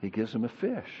 He gives him a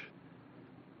fish.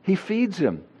 He feeds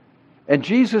him. And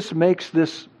Jesus makes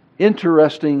this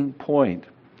interesting point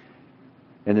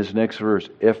in his next verse.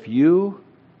 If you,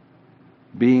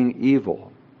 being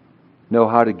evil, know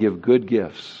how to give good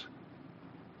gifts,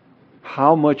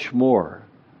 how much more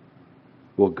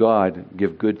will God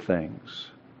give good things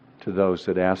to those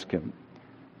that ask Him?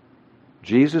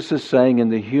 Jesus is saying in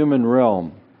the human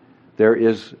realm, there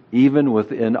is, even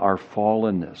within our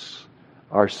fallenness,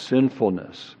 our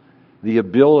sinfulness, the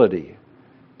ability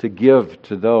to give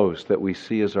to those that we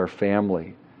see as our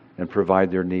family and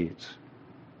provide their needs.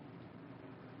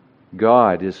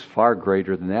 God is far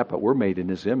greater than that, but we're made in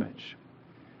His image.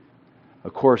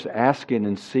 Of course, asking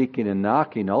and seeking and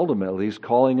knocking, ultimately, He's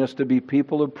calling us to be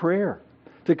people of prayer,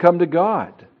 to come to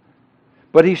God.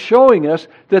 But He's showing us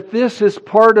that this is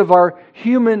part of our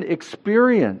human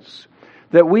experience,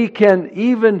 that we can,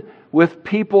 even with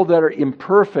people that are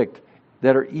imperfect,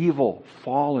 that are evil,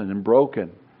 fallen, and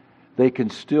broken, they can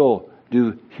still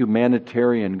do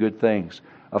humanitarian good things.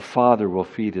 A father will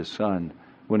feed his son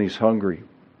when he's hungry.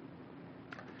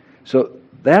 So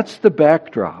that's the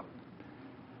backdrop.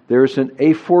 There's an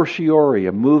a fortiori,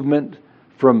 a movement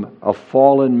from a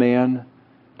fallen man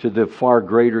to the far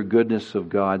greater goodness of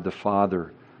God, the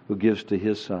Father, who gives to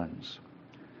His sons.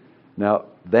 Now,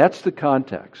 that's the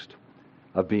context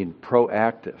of being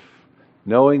proactive,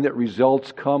 knowing that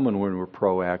results come when we're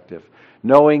proactive,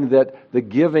 knowing that the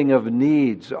giving of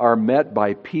needs are met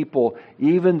by people,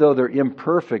 even though they're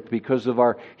imperfect, because of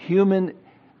our human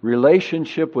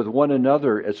relationship with one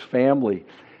another as family,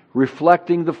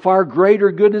 reflecting the far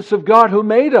greater goodness of God who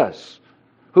made us,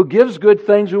 who gives good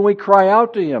things when we cry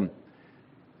out to Him.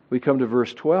 We come to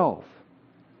verse 12.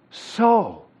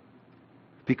 So,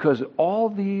 because all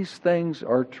these things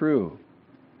are true,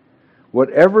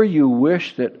 whatever you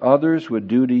wish that others would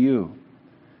do to you,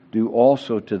 do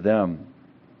also to them.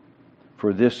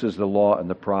 For this is the law and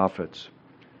the prophets.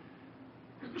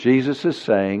 Jesus is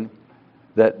saying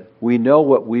that we know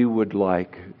what we would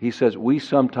like. He says we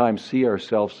sometimes see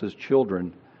ourselves as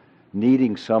children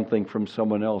needing something from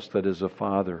someone else that is a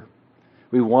father.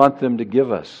 We want them to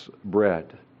give us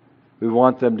bread. We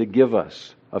want them to give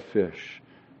us a fish.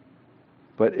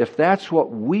 But if that's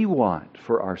what we want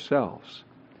for ourselves,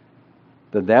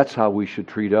 then that's how we should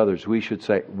treat others. We should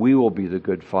say, we will be the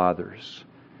good fathers,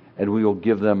 and we will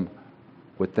give them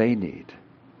what they need.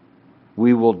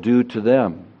 We will do to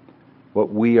them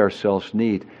what we ourselves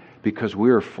need, because we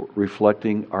are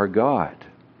reflecting our God.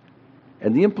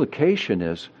 And the implication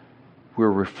is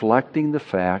we're reflecting the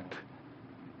fact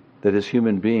that as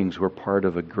human beings we're part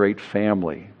of a great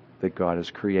family that God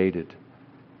has created.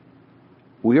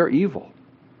 We are evil.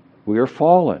 We are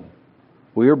fallen.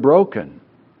 We are broken.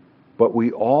 But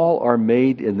we all are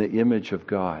made in the image of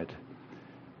God.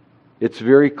 It's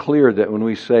very clear that when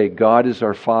we say God is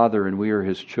our Father and we are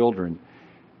His children,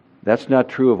 that's not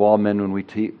true of all men when we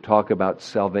talk about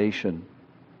salvation.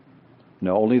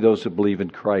 No, only those that believe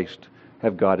in Christ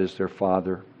have God as their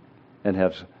Father and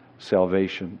have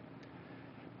salvation.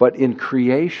 But in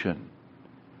creation,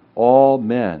 all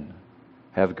men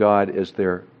have God as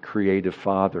their creative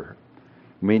Father,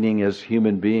 meaning as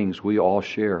human beings we all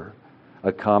share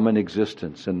a common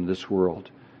existence in this world.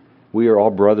 We are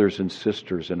all brothers and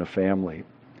sisters in a family.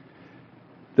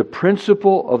 The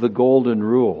principle of the Golden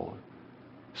Rule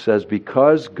says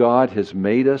because God has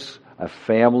made us a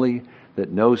family that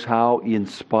knows how, in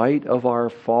spite of our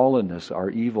fallenness,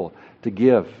 our evil, to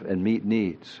give and meet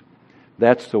needs.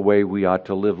 That's the way we ought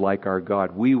to live like our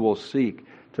God. We will seek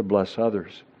to bless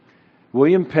others.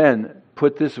 William Penn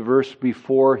put this verse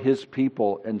before his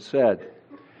people and said,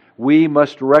 we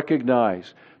must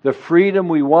recognize the freedom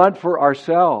we want for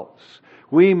ourselves.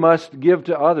 We must give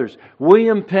to others.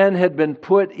 William Penn had been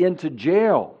put into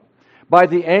jail by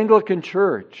the Anglican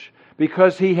Church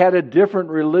because he had a different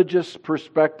religious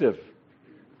perspective,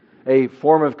 a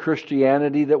form of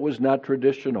Christianity that was not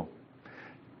traditional.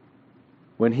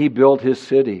 When he built his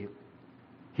city,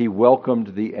 he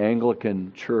welcomed the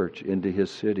Anglican Church into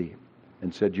his city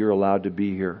and said, you're allowed to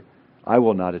be here. I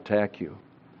will not attack you.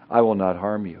 I will not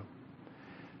harm you.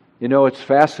 You know, it's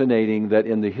fascinating that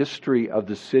in the history of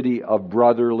the city of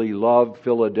brotherly love,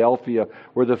 Philadelphia,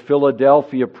 where the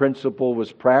Philadelphia principle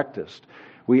was practiced,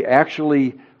 we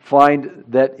actually find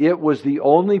that it was the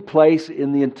only place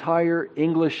in the entire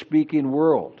English-speaking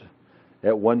world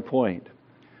at one point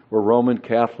where Roman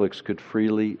Catholics could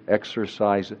freely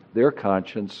exercise their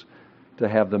conscience to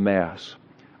have the Mass.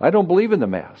 I don't believe in the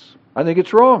Mass. I think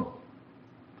it's wrong.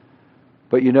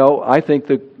 But you know, I think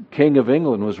the King of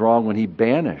England was wrong when he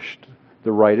banished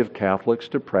the right of Catholics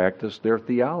to practice their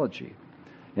theology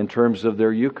in terms of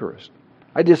their Eucharist.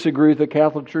 I disagree with the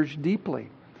Catholic Church deeply,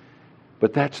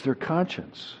 but that's their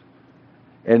conscience.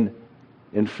 And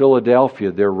in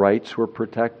Philadelphia, their rights were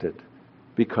protected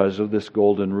because of this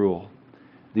golden rule.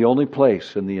 The only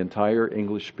place in the entire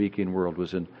English-speaking world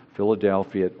was in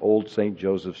Philadelphia at Old St.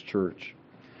 Joseph's Church.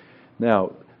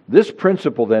 Now, this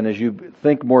principle then, as you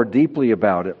think more deeply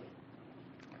about it,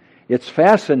 it's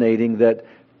fascinating that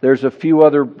there's a few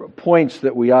other points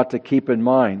that we ought to keep in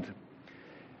mind.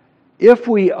 If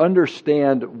we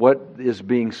understand what is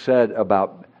being said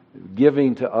about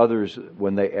giving to others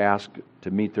when they ask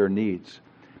to meet their needs,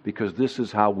 because this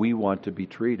is how we want to be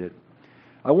treated,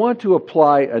 I want to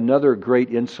apply another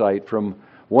great insight from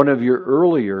one of your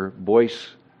earlier Boyce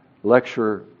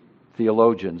lecture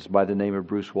theologians by the name of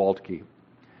Bruce Waltke.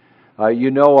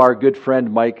 You know, our good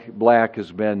friend Mike Black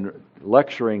has been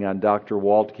lecturing on Dr.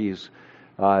 Waltke's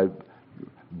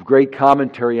great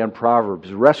commentary on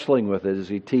Proverbs, wrestling with it as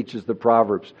he teaches the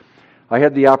Proverbs. I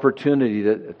had the opportunity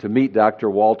to meet Dr.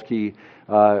 Waltke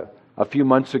a few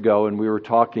months ago, and we were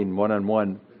talking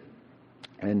one-on-one,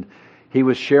 and he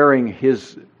was sharing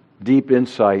his deep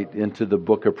insight into the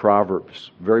book of Proverbs.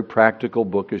 Very practical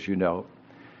book, as you know.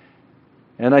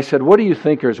 And I said, what do you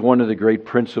think is one of the great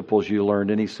principles you learned?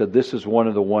 And he said, this is one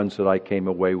of the ones that I came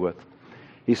away with.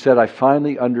 He said, I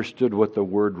finally understood what the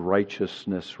word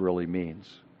righteousness really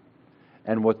means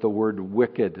and what the word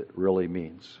wicked really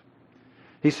means.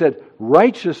 He said,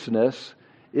 righteousness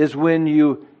is when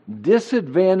you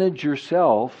disadvantage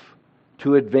yourself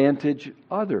to advantage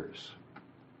others.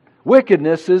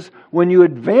 Wickedness is when you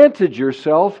advantage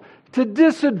yourself to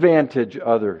disadvantage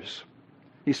others.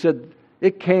 He said,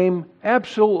 it came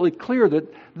absolutely clear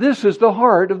that this is the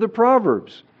heart of the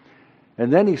Proverbs.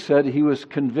 And then he said he was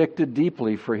convicted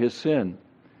deeply for his sin.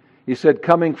 He said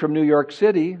coming from New York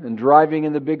City and driving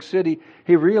in the big city,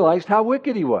 he realized how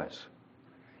wicked he was.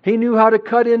 He knew how to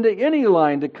cut into any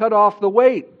line to cut off the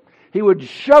weight. He would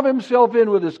shove himself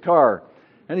in with his car.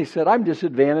 And he said, I'm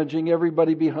disadvantaging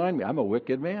everybody behind me. I'm a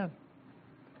wicked man.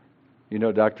 You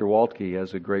know, Dr. Waltke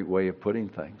has a great way of putting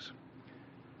things.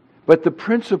 But the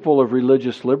principle of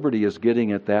religious liberty is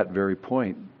getting at that very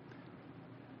point.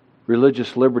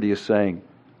 Religious liberty is saying,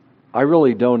 I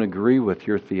really don't agree with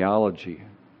your theology,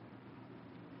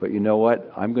 but you know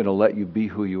what? I'm going to let you be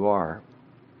who you are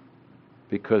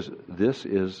because this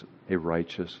is a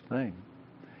righteous thing.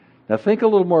 Now think a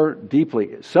little more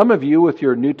deeply. Some of you with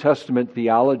your New Testament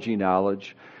theology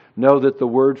knowledge know that the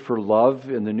word for love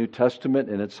in the New Testament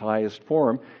in its highest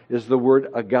form is the word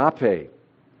agape.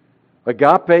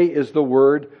 Agape is the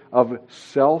word of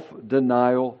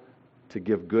self-denial to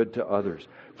give good to others.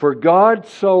 For God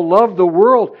so loved the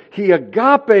world, He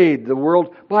agape'd the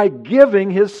world by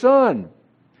giving His Son.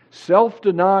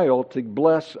 Self-denial to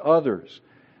bless others.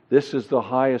 This is the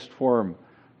highest form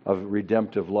of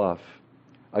redemptive love.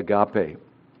 Agape.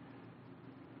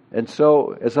 And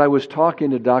so, as I was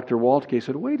talking to Dr. Waltke, he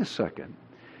said, wait a second.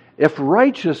 If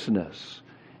righteousness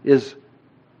is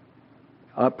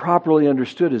properly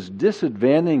understood as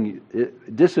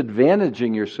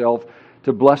disadvantaging yourself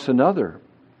to bless another,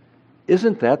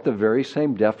 isn't that the very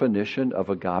same definition of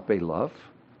agape love?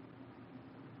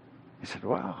 He said,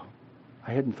 wow,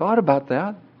 I hadn't thought about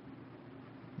that.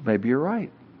 Maybe you're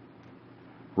right.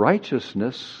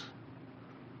 Righteousness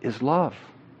is love,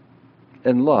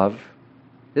 and love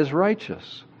is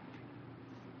righteous.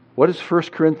 What does 1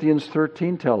 Corinthians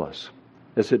 13 tell us?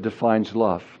 as it defines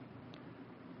love.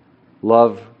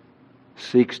 Love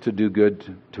seeks to do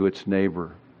good to its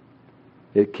neighbor.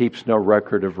 It keeps no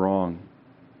record of wrong.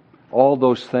 All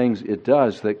those things it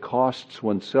does that costs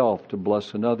oneself to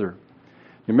bless another.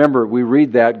 Remember, we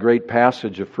read that great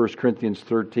passage of 1 Corinthians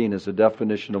 13 as a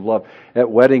definition of love at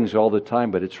weddings all the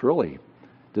time, but it's really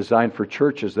designed for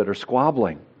churches that are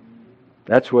squabbling.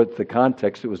 That's what the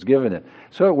context it was given in.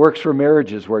 So it works for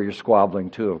marriages where you're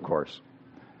squabbling too, of course.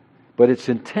 But its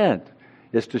intent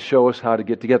is to show us how to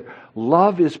get together.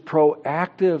 Love is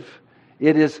proactive.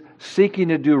 It is seeking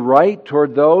to do right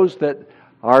toward those that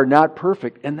are not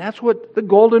perfect. And that's what the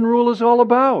golden rule is all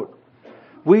about.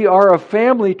 We are a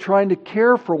family trying to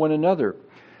care for one another.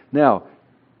 Now,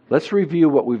 let's review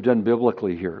what we've done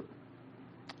biblically here.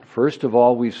 First of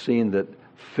all, we've seen that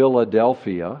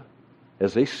Philadelphia,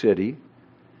 as a city,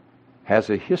 has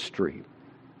a history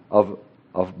of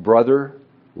brother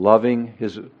loving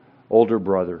his older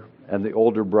brother and the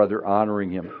older brother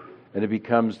honoring him. And it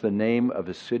becomes the name of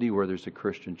a city where there's a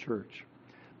Christian church.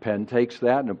 Penn takes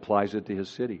that and applies it to his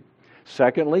city.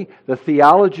 Secondly, the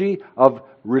theology of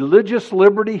religious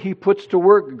liberty he puts to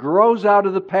work grows out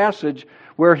of the passage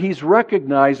where he's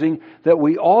recognizing that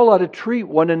we all ought to treat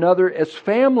one another as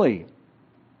family.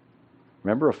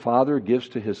 Remember, a father gives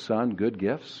to his son good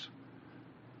gifts?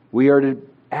 We are to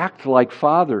act like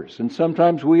fathers, and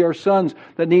sometimes we are sons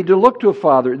that need to look to a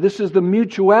father. This is the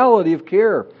mutuality of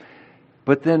care.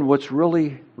 But then what's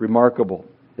really remarkable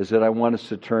is that I want us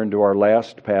to turn to our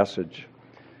last passage,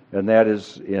 and that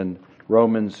is in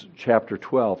Romans chapter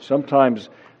 12. Sometimes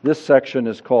this section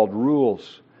is called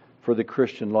Rules for the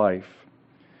Christian Life.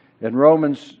 In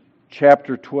Romans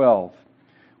chapter 12,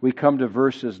 we come to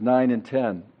verses 9 and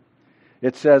 10.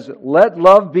 It says, "Let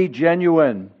love be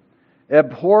genuine.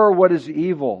 Abhor what is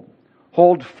evil.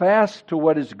 Hold fast to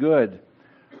what is good.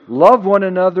 Love one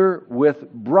another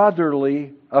with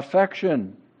brotherly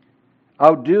affection.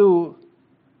 Outdo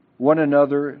one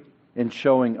another in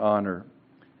showing honor."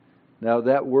 Now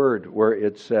that word where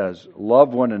it says,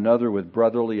 love one another with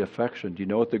brotherly affection, do you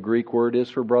know what the Greek word is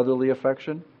for brotherly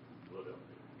affection?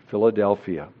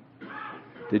 Philadelphia.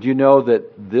 Did you know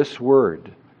that this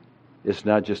word is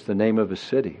not just the name of a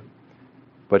city,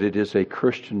 but it is a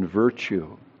Christian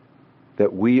virtue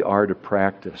that we are to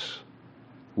practice.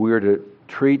 We are to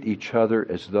treat each other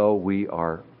as though we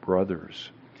are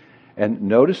brothers. And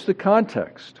notice the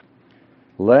context.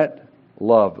 Let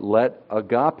love, let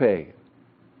agape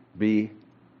be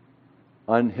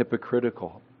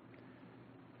unhypocritical.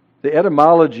 The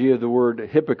etymology of the word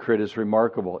hypocrite is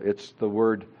remarkable. It's the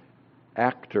word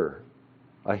actor.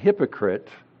 A hypocrite,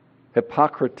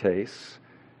 hypokrites,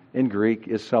 in Greek,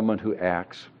 is someone who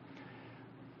acts.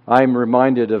 I'm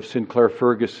reminded of Sinclair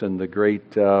Ferguson, the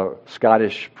great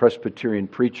Scottish Presbyterian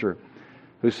preacher,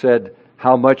 who said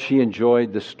how much he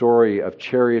enjoyed the story of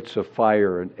Chariots of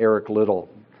Fire and Eric Liddell.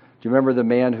 Do you remember the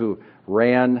man who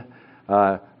ran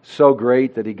so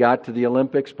great that he got to the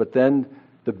Olympics, but then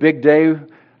the big day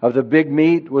of the big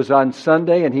meet was on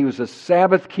Sunday, and he was a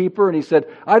Sabbath keeper, and he said,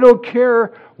 "I don't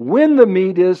care when the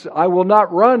meet is, I will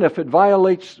not run if it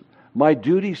violates my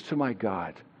duties to my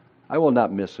God. I will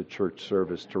not miss a church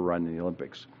service to run in the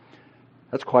Olympics."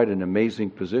 That's quite an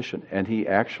amazing position, and he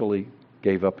actually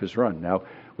gave up his run. Now,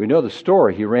 we know the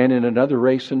story. He ran in another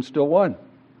race and still won.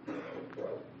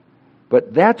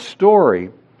 But that story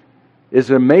is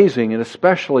amazing, and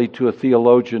especially to a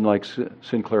theologian like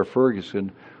Sinclair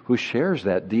Ferguson, who shares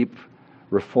that deep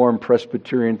Reformed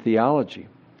Presbyterian theology.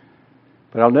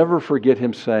 But I'll never forget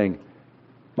him saying,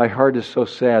 "My heart is so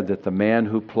sad that the man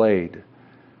who played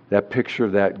that picture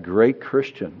of that great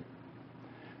Christian,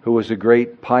 who was a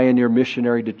great pioneer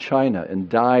missionary to China and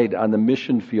died on the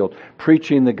mission field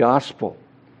preaching the gospel,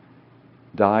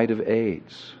 died of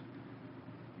AIDS."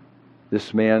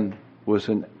 This man was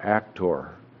an actor.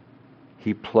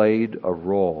 He played a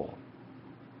role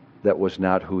that was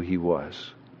not who he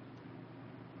was.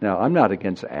 Now, I'm not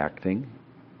against acting,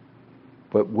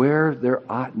 but where there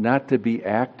ought not to be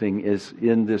acting is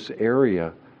in this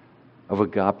area of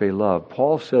agape love.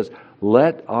 Paul says,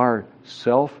 let our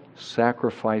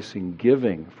self-sacrificing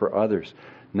giving for others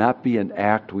not be an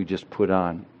act we just put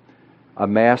on. A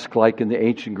mask like in the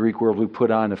ancient Greek world, we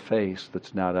put on a face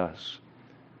that's not us,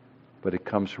 but it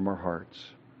comes from our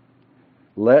hearts.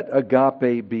 Let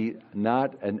agape be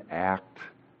not an act,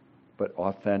 but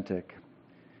authentic.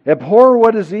 Abhor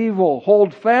what is evil.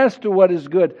 Hold fast to what is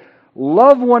good.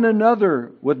 Love one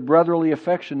another with brotherly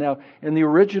affection. Now, in the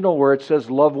original where it says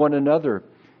love one another,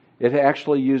 it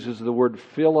actually uses the word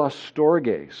philos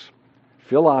storges.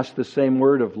 Philos, the same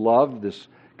word of love, this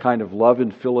kind of love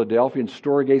in Philadelphia and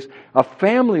Storgate, a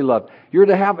family love. You're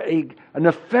to have an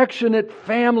affectionate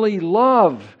family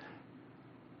love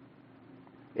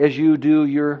as you do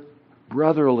your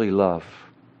brotherly love.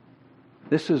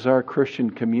 This is our Christian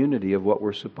community of what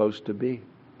we're supposed to be.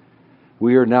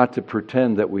 We are not to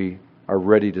pretend that we are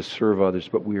ready to serve others,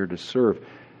 but we are to serve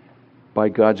by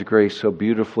God's grace, so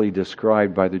beautifully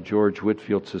described by the George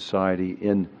Whitefield Society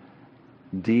in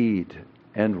deed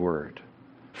and word,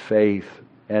 faith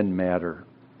and matter,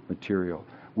 material.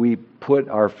 We put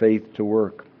our faith to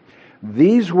work.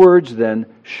 These words then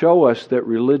show us that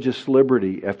religious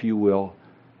liberty, if you will,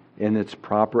 in its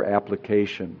proper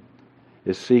application,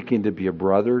 is seeking to be a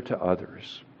brother to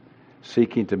others,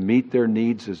 seeking to meet their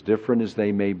needs as different as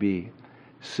they may be,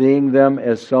 seeing them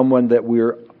as someone that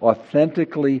we're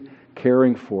authentically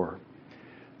caring for.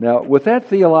 Now, with that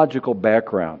theological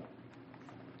background,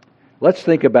 let's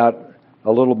think about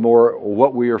a little more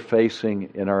what we are facing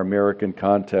in our American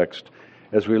context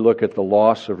as we look at the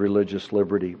loss of religious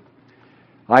liberty.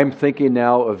 I'm thinking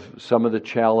now of some of the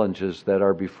challenges that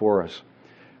are before us.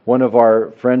 One of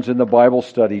our friends in the Bible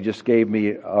study just gave me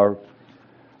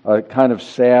a kind of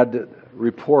sad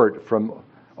report from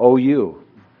OU,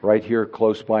 right here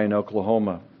close by in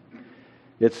Oklahoma.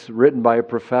 It's written by a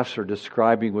professor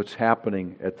describing what's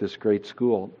happening at this great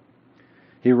school.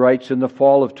 He writes, in the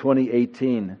fall of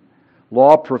 2018,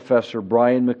 law professor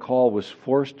Brian McCall was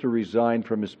forced to resign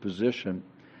from his position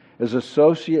as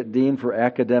Associate Dean for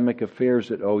Academic Affairs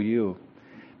at OU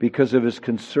because of his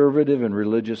conservative and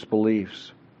religious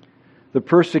beliefs. The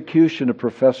persecution of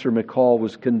Professor McCall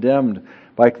was condemned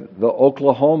by the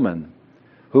Oklahoman,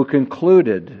 who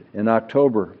concluded in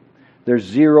October, there's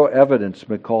zero evidence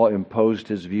McCall imposed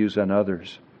his views on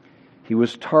others. He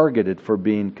was targeted for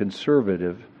being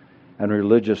conservative and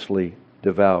religiously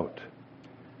devout.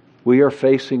 We are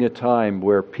facing a time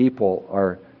where people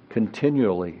are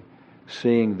continually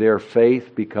seeing their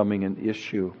faith becoming an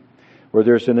issue, where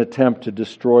there's an attempt to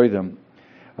destroy them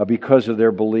because of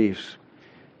their beliefs.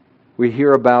 We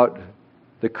hear about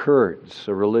the Kurds,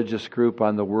 a religious group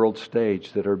on the world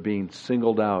stage that are being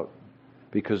singled out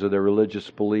because of their religious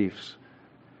beliefs.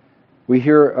 We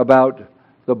hear about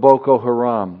the Boko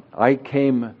Haram. I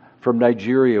came from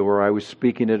Nigeria where I was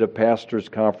speaking at a pastor's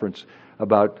conference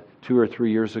about 2 or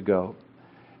 3 years ago.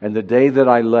 And the day that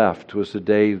I left was the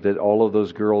day that all of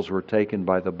those girls were taken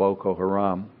by the Boko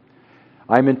Haram.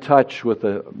 I'm in touch with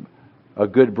a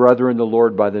good brother in the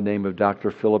Lord by the name of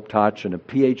Dr. Philip Tachin, a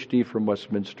PhD from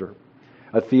Westminster,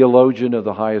 a theologian of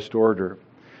the highest order,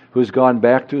 who has gone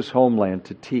back to his homeland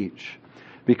to teach.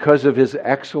 Because of his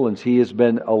excellence, he has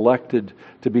been elected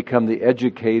to become the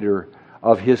educator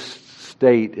of his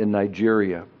state in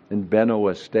Nigeria, in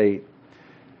Benue State.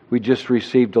 We just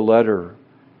received a letter,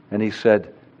 and he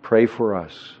said, pray for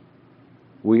us.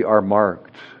 We are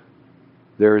marked.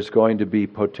 There is going to be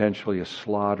potentially a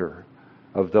slaughter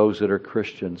of those that are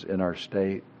Christians in our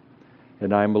state.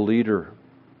 And I'm a leader.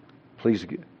 Please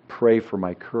pray for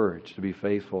my courage to be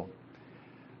faithful.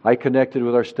 I connected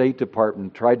with our State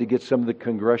Department, tried to get some of the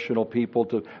congressional people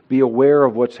to be aware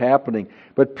of what's happening.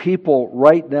 But people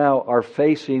right now are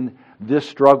facing this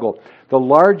struggle. The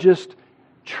largest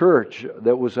church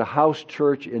that was a house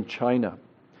church in China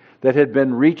that had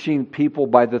been reaching people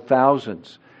by the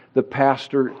thousands, the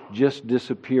pastor just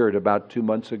disappeared about 2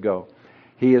 months ago.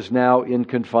 He is now in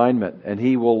confinement, and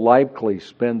he will likely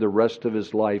spend the rest of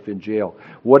his life in jail.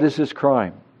 What is his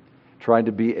crime? Trying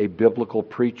to be a biblical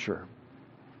preacher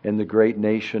in the great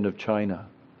nation of China.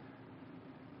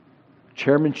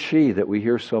 Chairman Xi, that we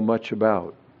hear so much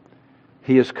about,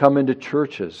 he has come into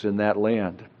churches in that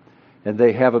land, and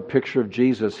they have a picture of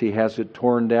Jesus. He has it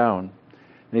torn down.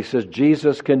 And he says,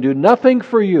 Jesus can do nothing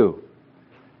for you.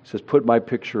 He says, put my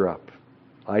picture up.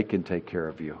 I can take care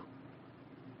of you.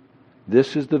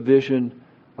 This is the vision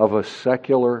of a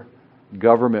secular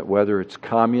government, whether it's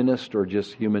communist or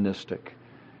just humanistic.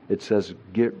 It says,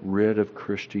 get rid of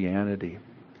Christianity.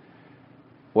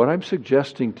 What I'm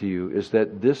suggesting to you is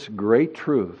that this great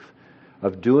truth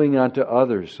of doing unto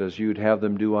others as you'd have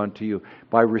them do unto you,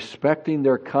 by respecting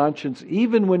their conscience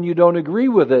even when you don't agree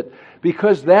with it,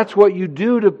 because that's what you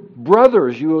do to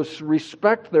brothers. You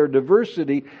respect their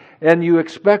diversity and you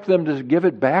expect them to give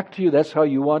it back to you. That's how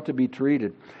you want to be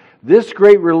treated. This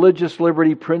great religious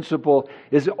liberty principle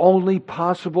is only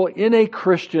possible in a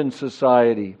Christian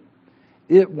society.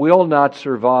 It will not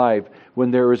survive when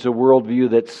there is a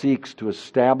worldview that seeks to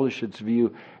establish its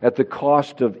view at the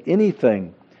cost of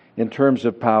anything in terms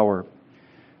of power.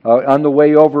 On the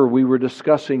way over, we were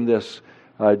discussing this.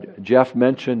 Jeff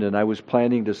mentioned, and I was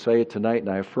planning to say it tonight, and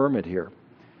I affirm it here.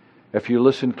 If you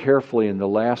listen carefully in the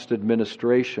last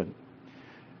administration,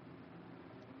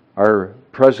 Our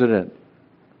President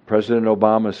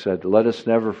Obama said, let us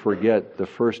never forget the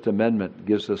First Amendment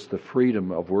gives us the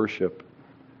freedom of worship.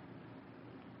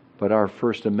 But our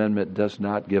First Amendment does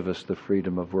not give us the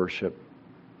freedom of worship.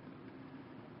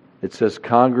 It says,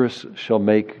 Congress shall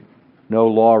make no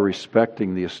law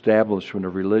respecting the establishment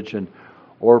of religion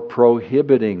or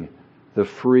prohibiting the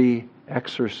free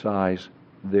exercise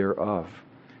thereof.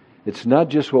 It's not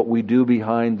just what we do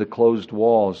behind the closed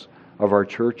walls of our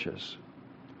churches,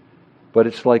 but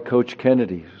it's like Coach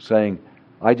Kennedy saying,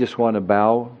 I just want to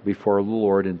bow before the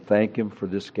Lord and thank Him for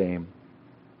this game.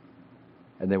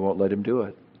 And they won't let him do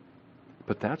it.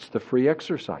 But that's the free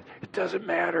exercise. It doesn't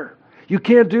matter. You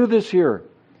can't do this here.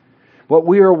 What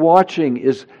we are watching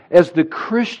is as the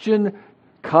Christian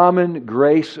common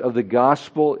grace of the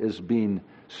gospel is being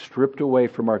stripped away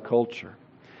from our culture,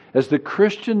 as the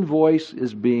Christian voice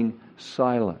is being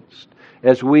silenced,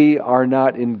 as we are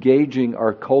not engaging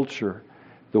our culture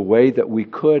the way that we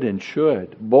could and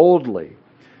should boldly,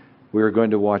 we are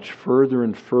going to watch further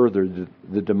and further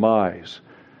the demise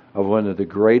of one of the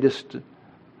greatest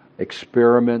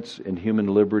experiments in human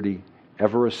liberty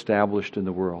ever established in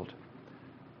the world.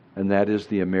 And that is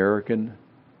the American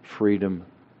freedom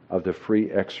of the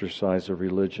free exercise of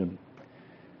religion.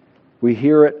 We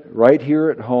hear it right here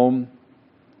at home.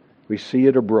 We see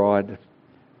it abroad.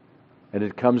 And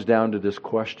it comes down to this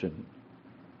question: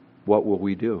 what will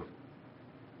we do?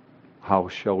 How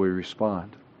shall we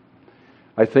respond?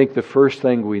 I think the first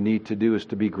thing we need to do is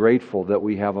to be grateful that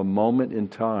we have a moment in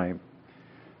time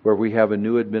where we have a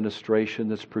new administration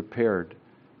that's prepared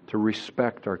to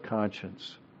respect our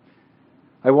conscience.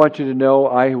 I want you to know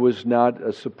I was not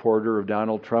a supporter of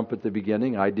Donald Trump at the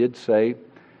beginning. I did say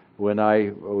when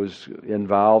I was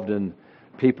involved in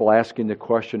people asking the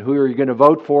question, who are you going to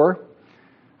vote for?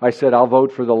 I said, I'll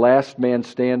vote for the last man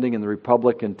standing in the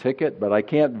Republican ticket, but I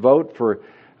can't vote for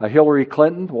Hillary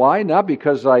Clinton. Why? Not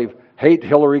because I hate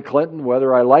Hillary Clinton,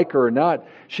 whether I like her or not.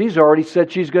 She's already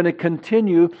said she's going to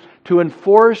continue to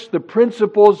enforce the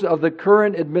principles of the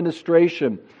current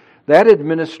administration. That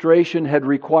administration had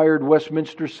required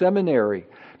Westminster Seminary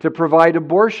to provide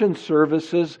abortion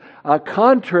services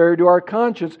contrary to our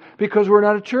conscience because we're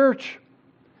not a church.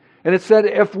 And it said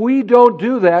if we don't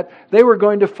do that, they were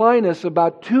going to fine us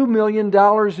about $2 million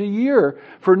a year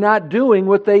for not doing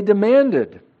what they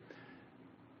demanded.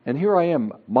 And here I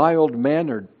am,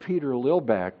 mild-mannered Peter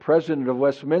Lilback, president of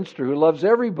Westminster, who loves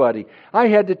everybody. I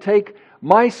had to take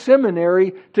my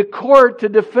seminary to court to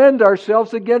defend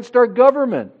ourselves against our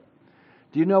government.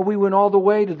 Do you know we went all the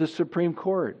way to the Supreme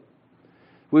Court?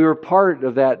 We were part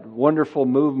of that wonderful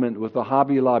movement with the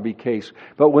Hobby Lobby case.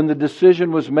 But when the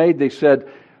decision was made, they said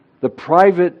the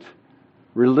private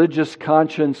religious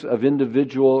conscience of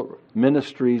individual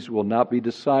ministries will not be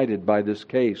decided by this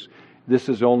case. This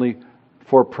is only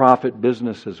for-profit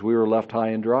businesses. We were left high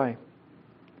and dry.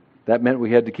 That meant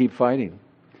we had to keep fighting.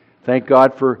 Thank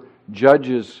God for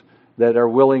judges that are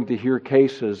willing to hear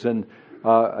cases and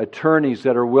attorneys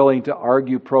that are willing to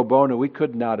argue pro bono. We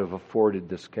could not have afforded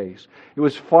this case. It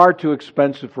was far too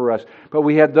expensive for us. But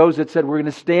we had those that said, we're going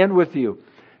to stand with you.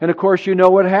 And of course, you know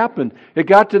what happened. It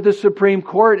got to the Supreme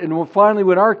Court, and finally,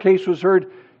 when our case was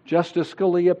heard, Justice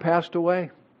Scalia passed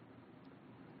away.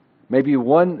 Maybe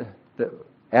one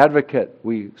advocate,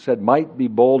 we said, might be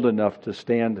bold enough to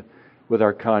stand with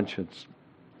our conscience.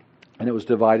 And it was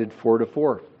divided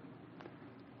 4-4.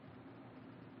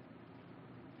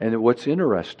 And what's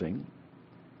interesting,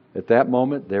 at that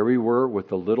moment, there we were with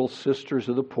the Little Sisters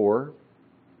of the Poor,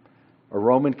 a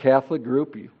Roman Catholic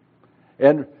group,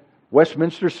 and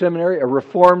Westminster Seminary, a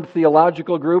Reformed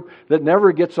theological group that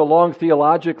never gets along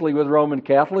theologically with Roman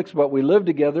Catholics, but we live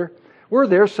together. We're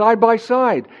there side by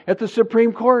side at the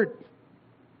Supreme Court.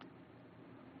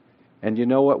 And you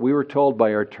know what? We were told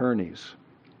by our attorneys,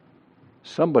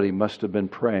 somebody must have been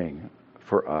praying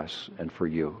for us and for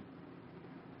you.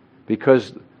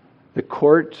 Because the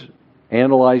court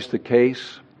analyzed the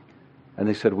case, and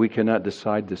they said, we cannot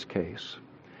decide this case.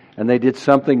 And they did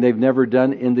something they've never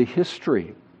done in the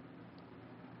history.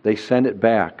 They sent it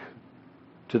back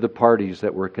to the parties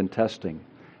that were contesting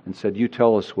and said, you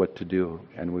tell us what to do,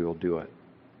 and we will do it.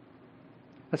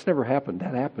 That's never happened.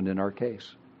 That happened in our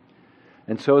case.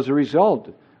 And so as a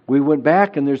result, we went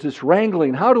back and there's this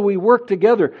wrangling. How do we work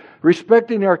together?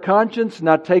 Respecting our conscience,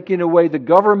 not taking away the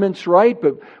government's right,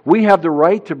 but we have the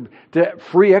right to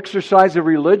free exercise of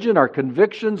religion. Our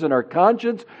convictions and our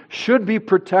conscience should be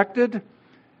protected.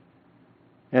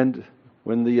 And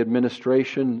when the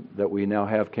administration that we now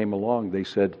have came along, they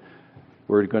said,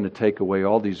 we're going to take away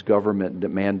all these government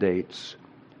mandates.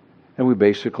 And we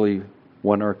basically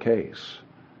won our case.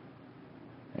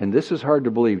 And this is hard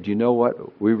to believe. Do you know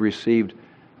what? We received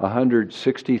a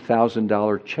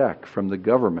 $160,000 check from the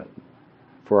government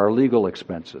for our legal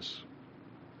expenses.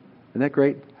 Isn't that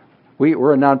great?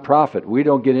 We're a nonprofit. We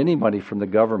don't get any money from the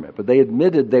government. But they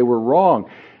admitted they were wrong.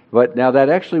 But now that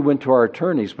actually went to our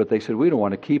attorneys, but they said, we don't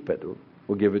want to keep it.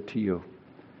 We'll give it to you.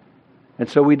 And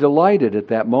so we delighted at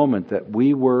that moment that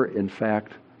we were, in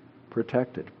fact,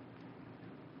 protected.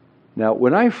 Now,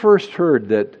 when I first heard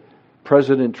that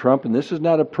President Trump, and this is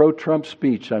not a pro-Trump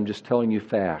speech, I'm just telling you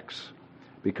facts,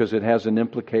 because it has an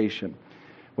implication.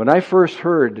 When I first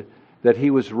heard that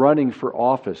he was running for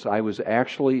office, I was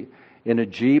actually in a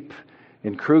Jeep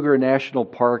in Kruger National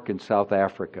Park in South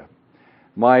Africa.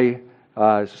 My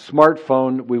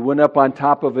smartphone, we went up on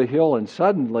top of a hill, and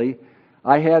suddenly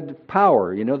I had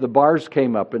power. You know, the bars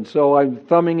came up, and so I'm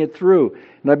thumbing it through,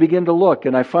 and I begin to look,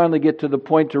 and I finally get to the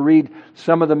point to read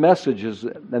some of the messages,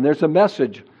 and there's a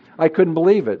message. I couldn't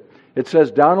believe it. It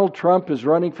says, Donald Trump is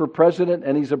running for president,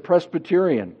 and he's a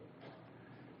Presbyterian.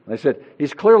 I said,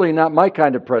 he's clearly not my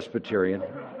kind of Presbyterian.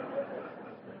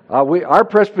 Our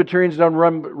Presbyterians don't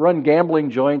run gambling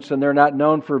joints, and they're not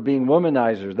known for being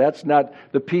womanizers. That's not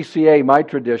the PCA, my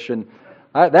tradition.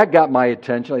 That got my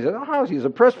attention. I said, oh, he's a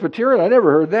Presbyterian? I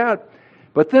never heard that.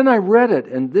 But then I read it,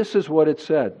 and this is what it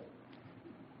said.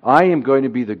 I am going to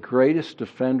be the greatest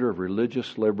defender of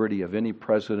religious liberty of any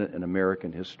president in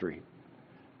American history.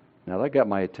 Now that got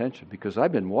my attention because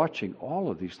I've been watching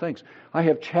all of these things. I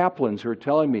have chaplains who are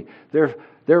telling me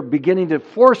they're beginning to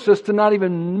force us to not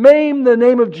even name the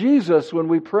name of Jesus when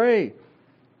we pray.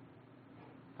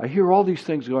 I hear all these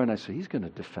things going, I say, he's going to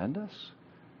defend us?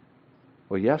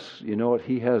 Well, yes, you know what?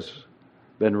 He has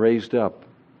been raised up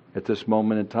at this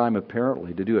moment in time,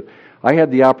 apparently, to do it. I had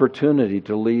the opportunity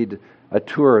to lead a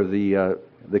tour of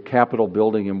the Capitol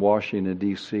building in Washington,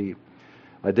 D.C.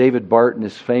 David Barton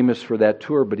is famous for that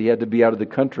tour, but he had to be out of the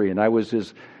country, and I was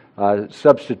his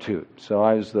substitute. So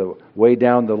I was the way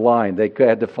down the line. They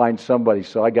had to find somebody,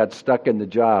 so I got stuck in the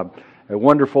job. A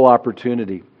wonderful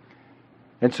opportunity.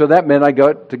 And so that meant I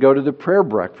got to go to the prayer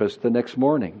breakfast the next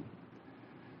morning.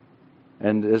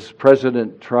 And as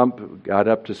President Trump got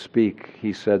up to speak,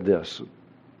 he said this,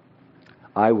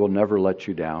 I will never let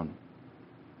you down.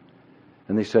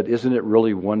 And they said, isn't it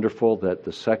really wonderful that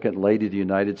the Second Lady of the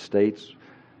United States,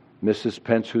 Mrs.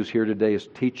 Pence, who's here today, is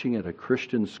teaching at a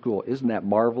Christian school? Isn't that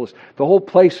marvelous? The whole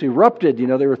place erupted. You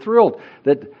know, they were thrilled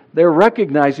that they're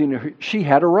recognizing she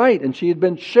had a right and she had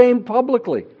been shamed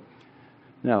publicly.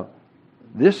 Now,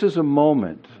 this is a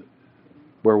moment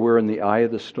where we're in the eye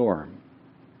of the storm.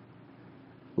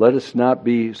 Let us not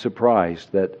be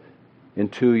surprised that in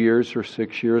 2 years or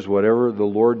 6 years, whatever the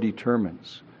Lord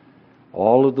determines,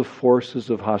 all of the forces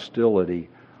of hostility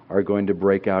are going to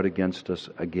break out against us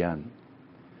again.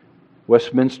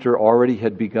 Westminster already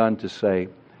had begun to say,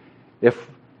 if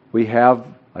we have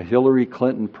a Hillary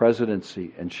Clinton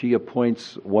presidency and she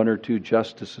appoints 1 or 2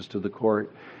 justices to the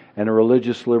court and a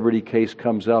religious liberty case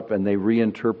comes up and they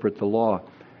reinterpret the law,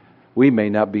 we may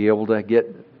not be able to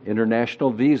get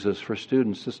international visas for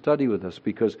students to study with us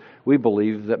because we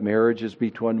believe that marriage is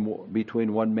between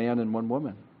one man and one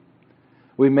woman.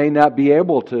 We may not be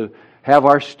able to have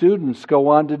our students go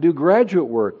on to do graduate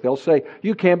work. They'll say,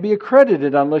 you can't be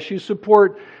accredited unless you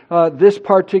support this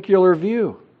particular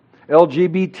view.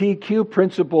 LGBTQ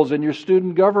principles in your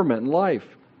student government and life.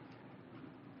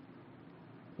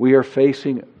 We are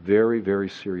facing very, very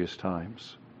serious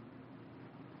times.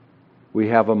 We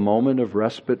have a moment of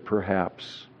respite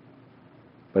perhaps,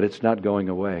 but it's not going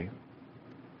away.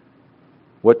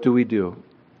 What do we do?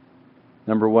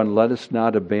 Number one, let us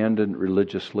not abandon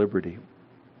religious liberty.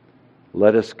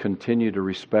 Let us continue to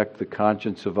respect the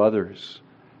conscience of others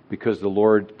because the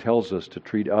Lord tells us to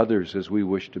treat others as we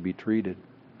wish to be treated.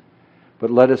 But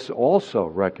let us also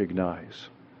recognize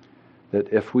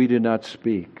that if we do not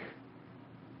speak,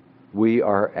 we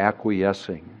are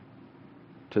acquiescing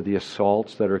to the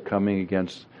assaults that are coming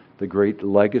against the great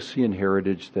legacy and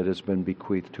heritage that has been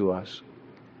bequeathed to us.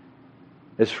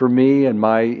 As for me and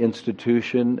my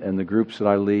institution and the groups that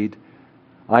I lead,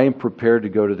 I am prepared to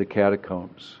go to the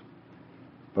catacombs,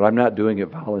 but I'm not doing it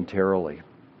voluntarily.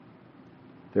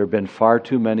 There have been far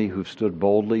too many who've stood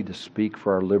boldly to speak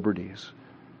for our liberties.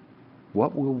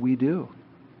 What will we do?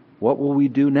 What will we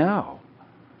do now?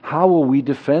 How will we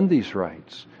defend these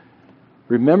rights?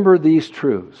 Remember these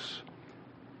truths,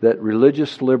 that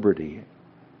religious liberty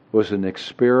was an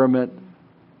experiment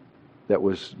that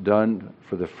was done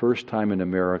for the first time in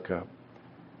America,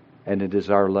 and it is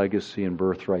our legacy and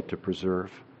birthright to preserve.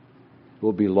 It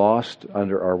will be lost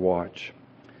under our watch.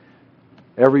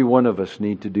 Every one of us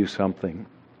need to do something.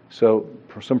 So,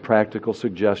 for some practical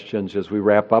suggestions as we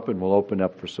wrap up, and we'll open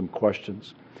up for some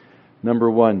questions.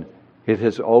 Number one, it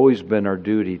has always been our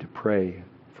duty to pray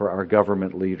for our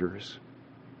government leaders.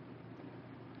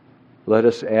 Let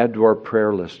us add to our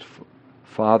prayer list,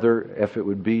 Father, if it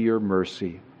would be your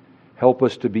mercy, help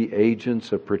us to be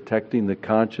agents of protecting the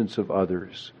conscience of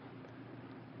others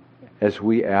as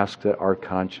we ask that our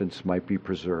conscience might be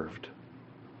preserved.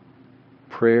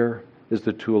 Prayer is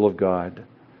the tool of God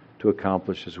to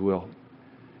accomplish His will.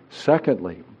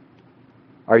 Secondly,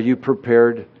 are you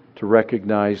prepared to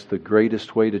recognize the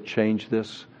greatest way to change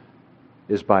this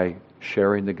is by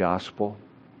sharing the gospel?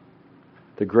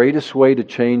 The greatest way to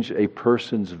change a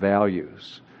person's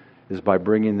values is by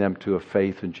bringing them to a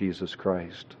faith in Jesus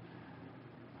Christ.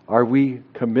 Are we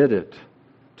committed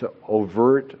to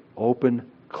overt, open,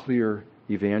 clear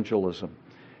evangelism?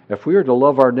 If we are to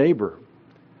love our neighbor,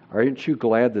 aren't you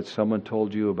glad that someone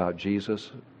told you about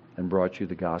Jesus and brought you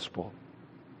the gospel?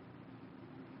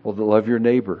 Well, to love your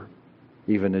neighbor,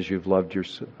 even as you've loved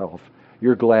yourself.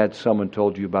 You're glad someone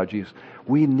told you about Jesus.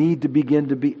 We need to begin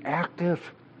to be active.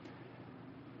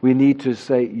 We need to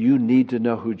say, you need to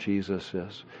know who Jesus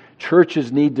is.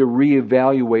 Churches need to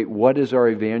reevaluate what is our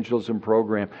evangelism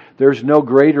program. There's no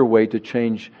greater way to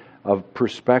change a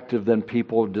perspective than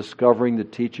people discovering the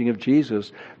teaching of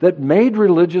Jesus that made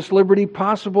religious liberty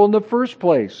possible in the first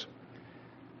place.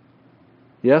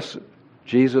 Yes,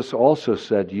 Jesus also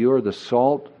said, you are the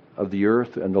salt of the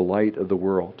earth and the light of the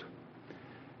world.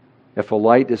 If a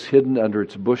light is hidden under a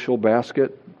bushel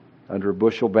basket,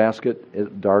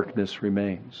 darkness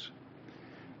remains.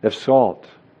 If salt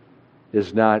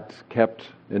is not kept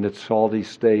in its salty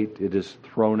state, it is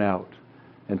thrown out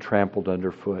and trampled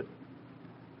underfoot.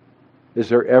 Is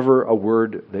there ever a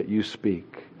word that you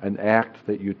speak, an act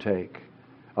that you take,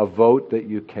 a vote that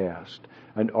you cast,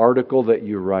 an article that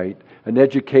you write, an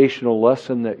educational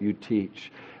lesson that you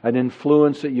teach, an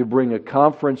influence that you bring, a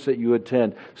conference that you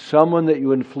attend, someone that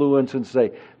you influence and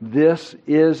say, this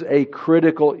is a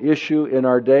critical issue in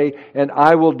our day and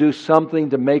I will do something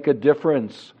to make a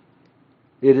difference?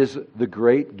 It is the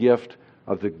great gift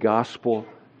of the gospel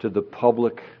to the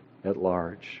public at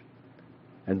large.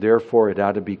 And therefore it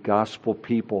ought to be gospel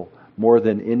people more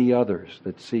than any others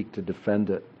that seek to defend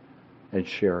it and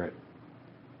share it.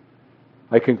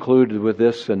 I concluded with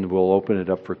this and we'll open it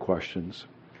up for questions.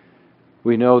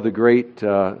 We know the great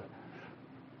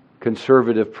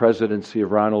conservative presidency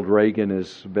of Ronald Reagan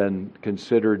has been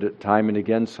considered time and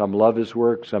again. Some love his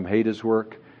work, some hate his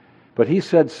work. But he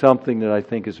said something that I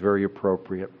think is very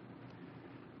appropriate.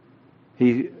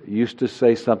 He used to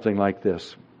say something like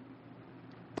this: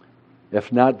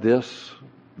 if not this,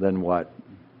 then what?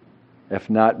 If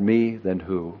not me, then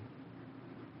who?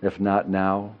 If not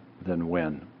now, then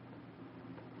when?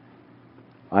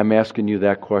 I'm asking you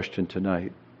that question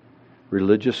tonight.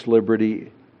 Religious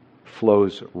liberty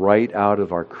flows right out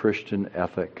of our Christian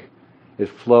ethic. It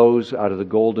flows out of the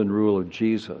golden rule of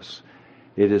Jesus.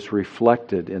 It is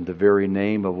reflected in the very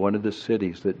name of one of the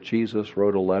cities that Jesus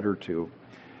wrote a letter to.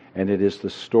 And it is the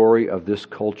story of this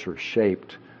culture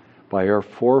shaped by our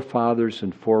forefathers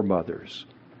and foremothers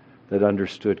that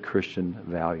understood Christian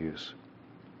values.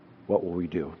 What will we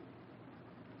do?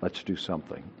 Let's do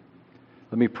something.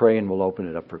 Let me pray and we'll open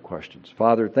it up for questions.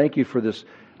 Father, thank you for this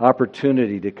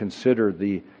opportunity to consider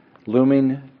the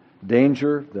looming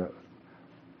danger, the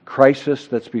crisis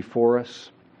that's before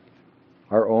us,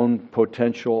 our own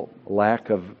potential lack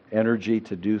of energy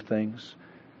to do things,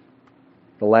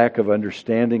 the lack of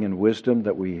understanding and wisdom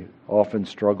that we often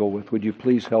struggle with. Would you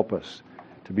please help us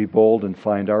to be bold and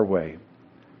find our way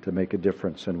to make a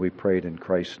difference? And we pray it in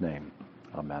Christ's name.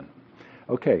 Amen.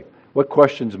 Okay, what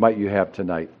questions might you have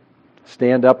tonight?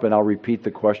 Stand up and I'll repeat the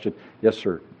question. Yes,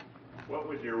 sir. What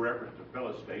was your reference to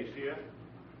Philadelphia?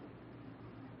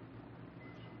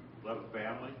 Love of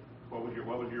family? What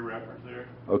was your reference there?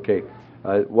 Okay.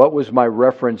 What was my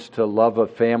reference to love of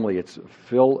family? It's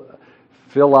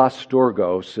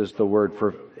Philostorgos is the word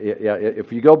for.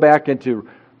 If you go back into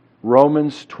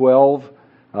Romans 12,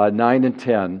 9 and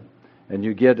 10, and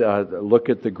you get look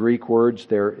at the Greek words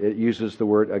there, it uses the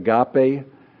word agape,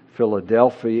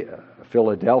 Philadelphia,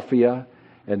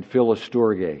 and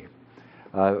Philostorge,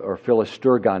 or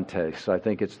Philostorgantes. I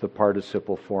think it's the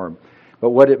participle form. But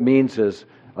what it means is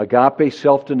agape,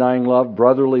 self-denying love,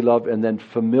 brotherly love, and then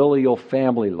familial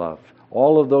family love.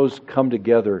 All of those come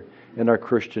together in our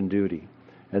Christian duty.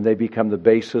 And they become the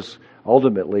basis,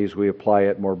 ultimately, as we apply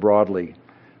it more broadly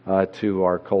to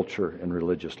our culture and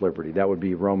religious liberty. That would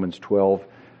be Romans 12,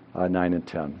 9 and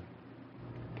 10.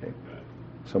 Okay.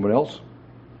 Someone else?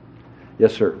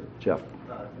 Yes, sir. Jeff.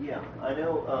 Yeah, I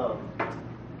know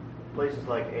places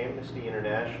like Amnesty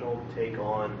International take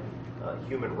on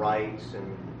human rights,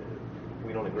 and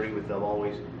we don't agree with them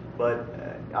always, but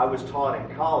I was taught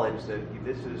in college that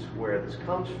this is where this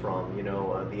comes from,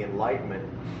 the Enlightenment.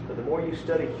 But the more you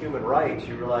study human rights,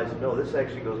 you realize, no, this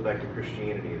actually goes back to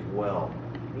Christianity as well.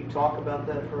 Can you talk about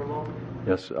that for a moment?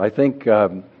 Yes, I think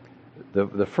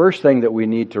the first thing that we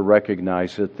need to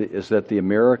recognize is that the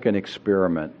American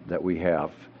experiment that we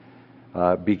have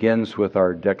begins with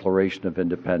our Declaration of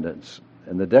Independence.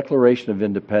 And the Declaration of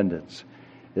Independence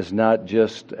is not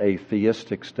just a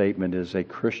theistic statement, it is a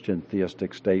Christian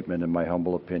theistic statement, in my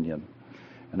humble opinion.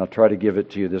 And I'll try to give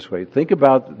it to you this way. Think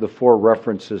about the 4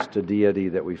 references to deity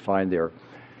that we find there.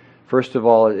 First of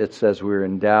all, it says we're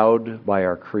endowed by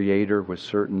our Creator with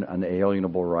certain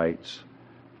unalienable rights: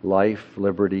 life,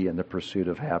 liberty, and the pursuit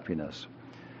of happiness.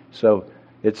 So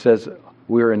it says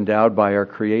we're endowed by our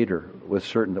Creator with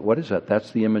certain... What is that?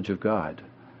 That's the image of God.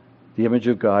 The image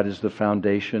of God is the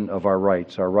foundation of our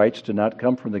rights. Our rights do not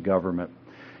come from the government.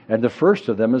 And the first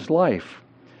of them is life.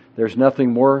 There's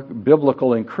nothing more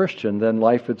biblical and Christian than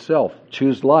life itself.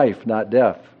 Choose life, not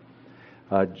death.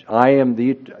 I am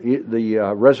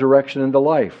the resurrection and the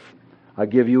life. I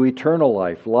give you eternal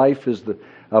life. Life is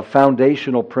a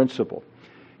foundational principle.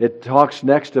 It talks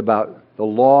next about the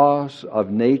laws of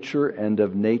nature and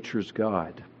of nature's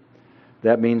God.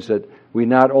 That means that we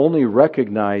not only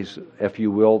recognize, if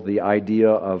you will, the idea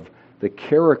of the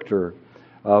character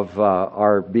of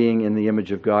our being in the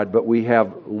image of God, but we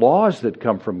have laws that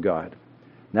come from God.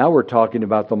 Now we're talking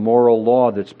about the moral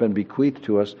law that's been bequeathed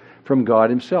to us from God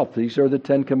Himself. These are the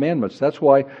 10 Commandments. That's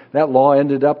why that law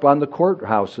ended up on the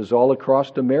courthouses all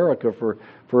across America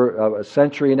for a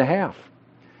century and a half.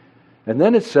 And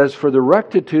then it says, for the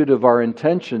rectitude of our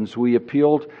intentions, we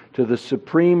appealed to the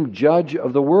supreme judge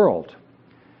of the world.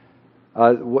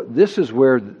 This is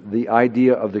where the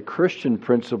idea of the Christian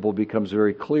principle becomes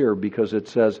very clear, because it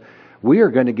says we are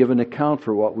going to give an account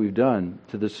for what we've done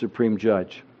to the supreme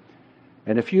judge.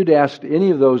 And if you'd asked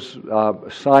any of those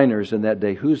signers in that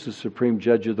day, who's the supreme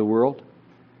judge of the world?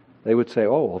 They would say,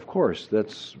 oh, of course,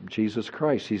 that's Jesus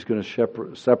Christ. He's going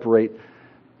to separate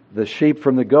the sheep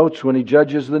from the goats when He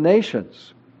judges the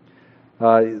nations.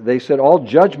 They said all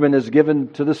judgment is given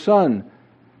to the Son,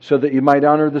 so that you might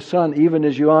honor the Son even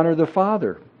as you honor the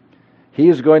Father. He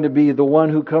is going to be the one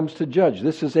who comes to judge.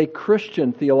 This is a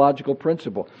Christian theological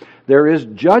principle. There is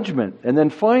judgment. And then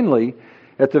finally,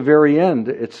 at the very end,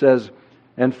 it says,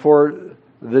 and for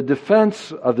the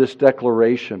defense of this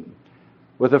declaration,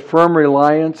 with a firm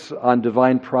reliance on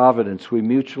divine providence, we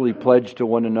mutually pledge to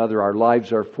one another our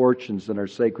lives, our fortunes, and our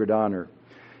sacred honor.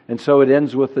 And so it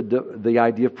ends with the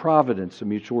idea of providence, a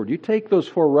mutual word. You take those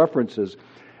 4 references,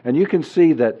 and you can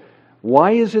see that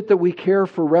why is it that we care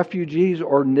for refugees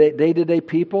or day-to-day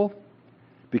people?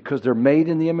 Because they're made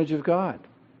in the image of God.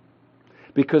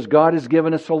 Because God has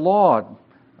given us a law,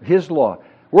 His law.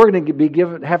 We're going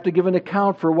to have to give an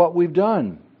account for what we've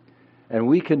done. And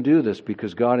we can do this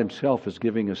because God Himself is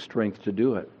giving us strength to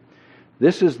do it.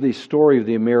 This is the story of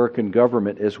the American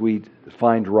government as we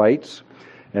find rights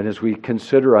and as we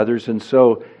consider others. And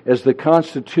so, as the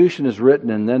Constitution is written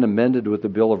and then amended with the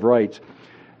Bill of Rights,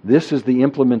 this is the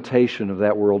implementation of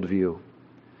that worldview.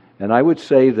 And I would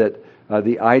say that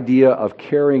the idea of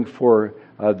caring for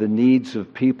the needs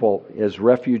of people as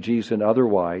refugees and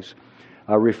otherwise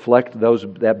reflect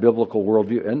that biblical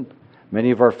worldview. And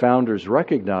many of our founders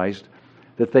recognized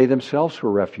that they themselves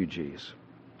were refugees.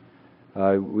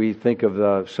 We think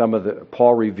of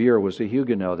Paul Revere was a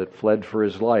Huguenot that fled for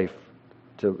his life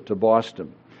to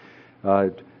Boston.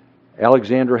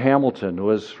 Alexander Hamilton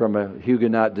was from a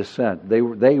Huguenot descent. They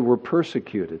were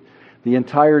persecuted. The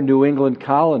entire New England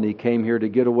colony came here to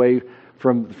get away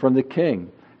from the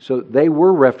king. So they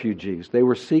were refugees. They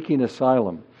were seeking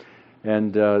asylum.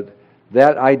 And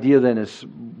that idea then is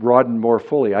broadened more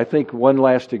fully. I think one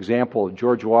last example,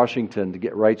 George Washington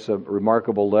writes a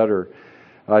remarkable letter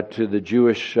to the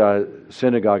Jewish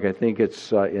synagogue. I think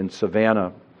it's in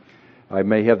Savannah. I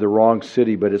may have the wrong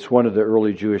city, but it's one of the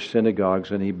early Jewish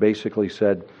synagogues, and he basically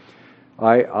said,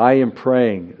 I am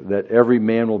praying that every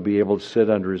man will be able to sit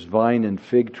under his vine and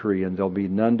fig tree, and there'll be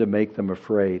none to make them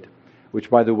afraid, which,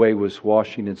 by the way, was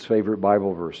Washington's favorite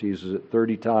Bible verse. He uses it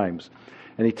 30 times.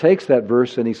 And he takes that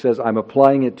verse and he says, I'm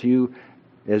applying it to you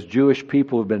as Jewish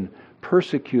people who have been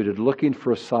persecuted, looking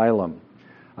for asylum.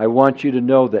 I want you to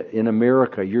know that in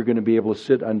America, you're going to be able to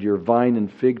sit under your vine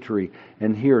and fig tree,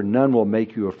 and here none will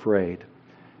make you afraid.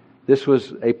 This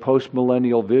was a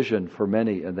post-millennial vision for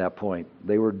many at that point.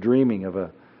 They were dreaming of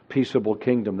a peaceable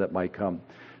kingdom that might come.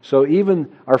 So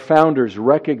even our founders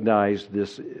recognized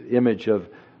this image of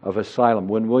asylum.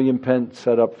 When William Penn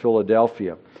set up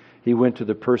Philadelphia, He went to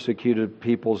the persecuted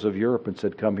peoples of Europe and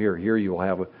said, come here. Here you will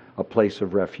have a place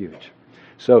of refuge.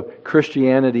 So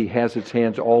Christianity has its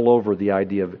hands all over the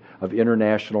idea of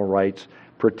international rights,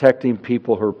 protecting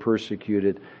people who are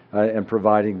persecuted and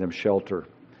providing them shelter.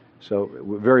 So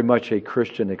very much a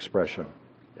Christian expression.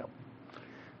 Yep.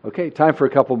 Okay, time for a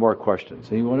couple more questions.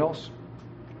 Anyone else?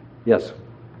 Yes.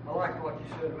 I like what you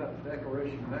said about the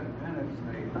Declaration of Independence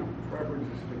and the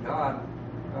references to God.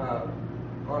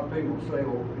 A lot of people say,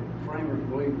 well, if the framers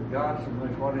believed in God so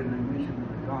much, why didn't they mention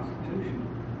it in the Constitution?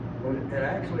 But it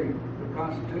actually, the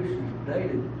Constitution is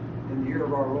dated in the year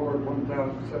of our Lord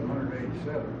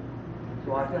 1787.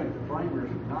 So I think the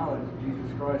framers acknowledged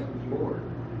Jesus Christ was Lord.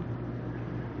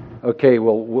 Okay,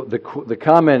 well, the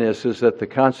comment is that the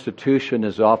Constitution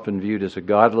is often viewed as a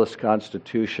godless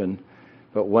constitution,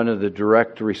 but one of the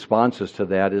direct responses to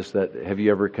that is that, have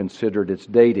you ever considered its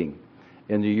dating?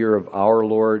 In the year of our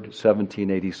Lord,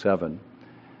 1787.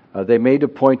 They made a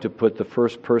point to put the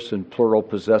first person plural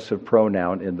possessive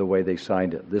pronoun in the way they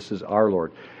signed it. This is our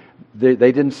Lord. They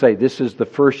didn't say this is the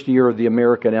first year of the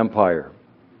American Empire.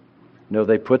 No,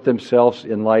 they put themselves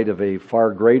in light of a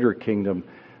far greater kingdom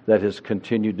that has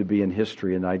continued to be in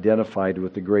history and identified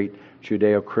with the great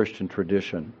Judeo-Christian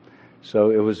tradition.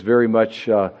 So it was very much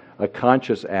a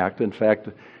conscious act. In fact,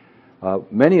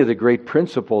 many of the great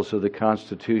principles of the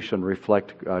Constitution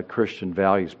reflect Christian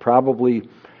values. Probably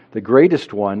the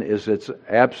greatest one is its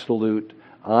absolute,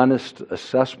 honest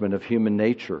assessment of human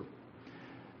nature.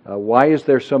 Why is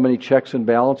there so many checks and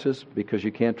balances? Because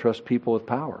you can't trust people with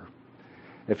power.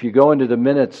 If you go into the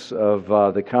minutes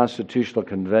of the Constitutional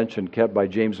Convention kept by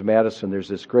James Madison, there's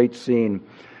this great scene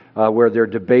where they're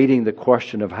debating the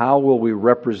question of how will we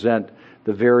represent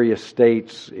the various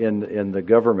states in the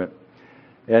government.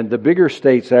 And the bigger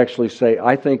states actually say,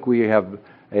 I think we have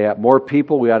more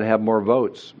people, we ought to have more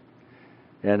votes.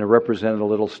 And a representative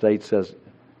little state says,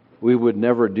 we would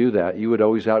never do that. You would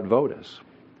always outvote us.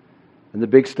 And the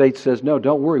big state says, no,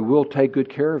 don't worry, we'll take good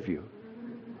care of you.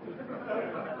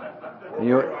 And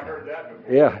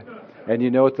yeah. And you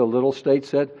know what the little state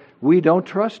said? We don't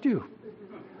trust you.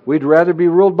 We'd rather be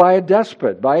ruled by a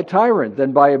despot, by a tyrant,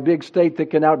 than by a big state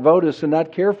that can outvote us and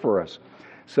not care for us.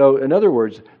 So, in other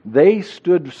words, they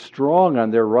stood strong on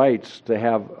their rights to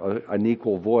have an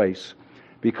equal voice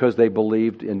because they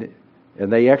believed in,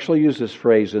 and they actually use this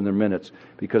phrase in their minutes,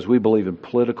 because we believe in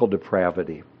political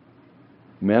depravity.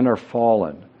 Men are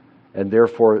fallen, and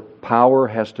therefore power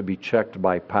has to be checked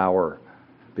by power,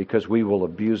 because we will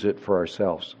abuse it for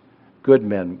ourselves. Good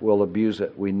men will abuse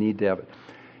it. We need to have it.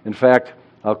 In fact,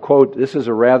 I'll quote, this is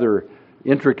a rather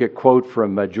intricate quote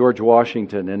from George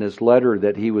Washington in his letter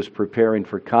that he was preparing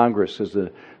for Congress as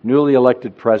the newly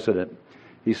elected president.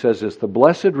 He says this, the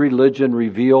blessed religion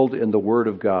revealed in the Word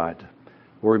of God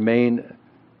will remain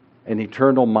an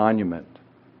eternal monument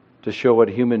to show what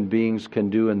human beings can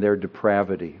do in their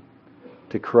depravity,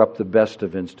 to corrupt the best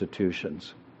of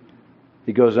institutions.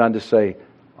 He goes on to say,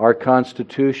 our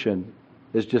Constitution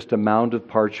is just a mound of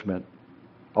parchment,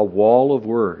 a wall of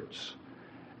words,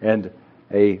 and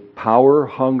a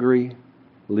power-hungry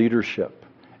leadership,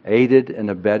 aided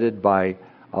and abetted by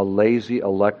a lazy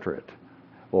electorate,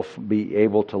 will be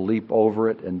able to leap over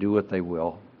it and do what they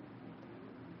will.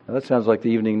 Now that sounds like the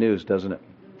evening news, doesn't it?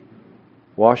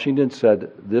 Washington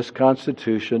said, this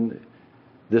Constitution,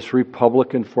 this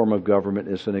Republican form of government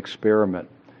is an experiment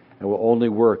and will only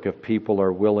work if people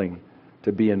are willing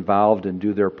to be involved and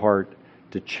do their part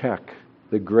to check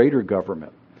the greater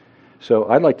government. So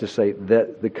I'd like to say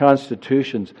that the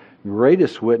Constitution's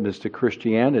greatest witness to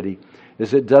Christianity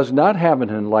is it does not have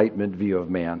an Enlightenment view of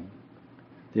man.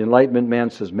 The Enlightenment man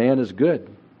says, man is good.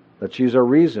 Let's use our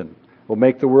reason. We'll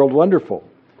make the world wonderful.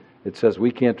 It says,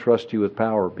 we can't trust you with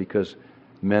power because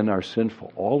men are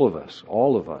sinful. All of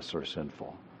us are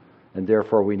sinful. And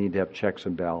therefore we need to have checks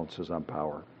and balances on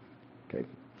power. Okay.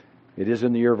 It is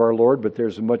in the year of our Lord, but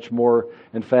there's much more.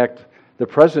 In fact, the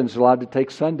president's allowed to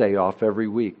take Sunday off every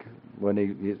week.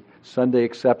 When Sunday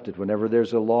accepted. Whenever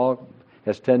there's a law,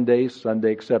 has 10 days,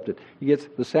 Sunday accepted.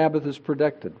 The Sabbath is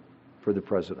protected for the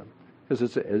president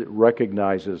because it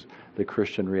recognizes the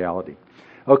Christian reality.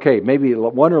 Okay, maybe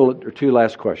one or two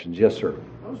last questions. Yes, sir.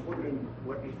 I was wondering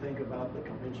what you think about the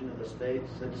Convention of the States.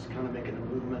 That's kind of making a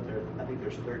movement there. I think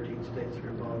there's 13 states that are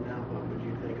involved now. What would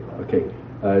you think about it?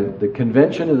 Okay. The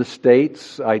Convention of the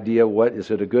States idea, what is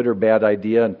it a good or bad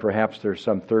idea? And perhaps there's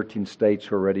some 13 states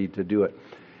who are ready to do it.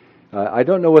 I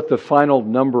don't know what the final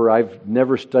number, I've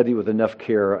never studied with enough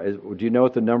care. Do you know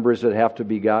what the number is that have to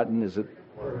be gotten? Is it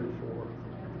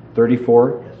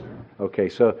 34? Yes, sir. Okay,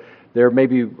 so they're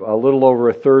maybe a little over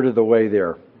a third of the way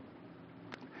there.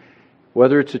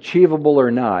 Whether it's achievable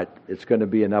or not, it's going to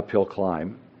be an uphill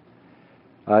climb.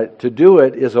 To do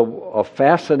it is a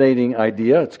fascinating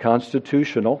idea. It's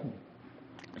constitutional.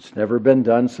 It's never been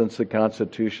done since the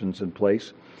Constitution's in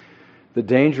place. The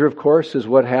danger, of course, is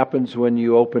what happens when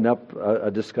you open up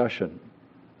a discussion.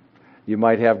 You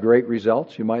might have great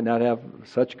results. You might not have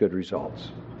such good results.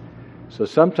 So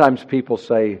sometimes people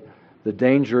say, the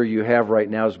danger you have right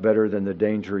now is better than the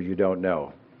danger you don't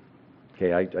know.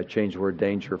 Okay, I changed the word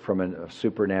danger from a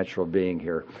supernatural being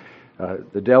here.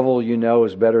 The devil you know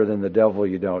is better than the devil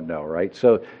you don't know, right?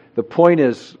 So the point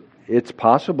is, it's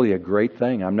possibly a great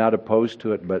thing. I'm not opposed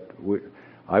to it, but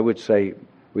I would say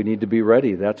we need to be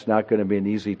ready. That's not going to be an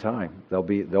easy time.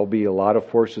 There'll be a lot of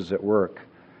forces at work,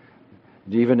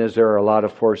 even as there are a lot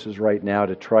of forces right now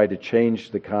to try to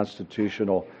change the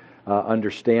constitutional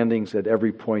understandings at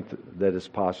every point that is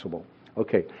possible.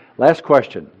 Okay, last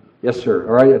question. Yes, sir.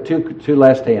 All right, two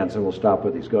last hands, and we'll stop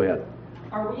with these. Go ahead.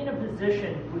 Are we in a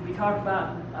position, when we talk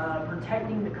about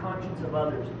protecting the conscience of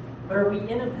others, but are we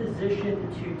in a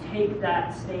position to take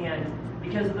that stand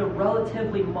because of the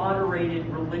relatively moderated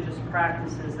religious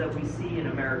practices that we see in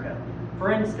America?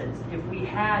 For instance, if we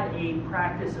had a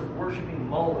practice of worshiping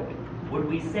Moloch, would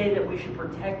we say that we should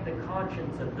protect the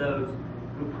conscience of those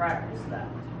who practice that?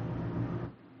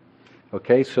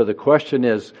 Okay, so the question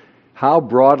is, how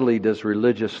broadly does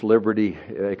religious liberty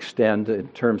extend in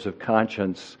terms of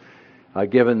conscience,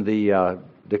 given the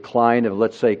decline of,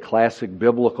 let's say, classic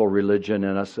biblical religion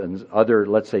and other,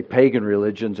 let's say, pagan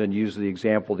religions, and use the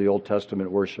example of the Old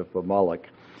Testament worship of Moloch?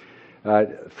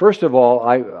 First of all,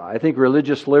 I think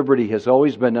religious liberty has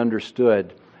always been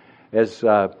understood as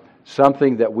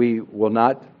something that we will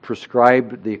not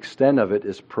prescribe the extent of it,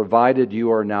 is provided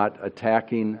you are not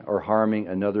attacking or harming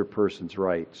another person's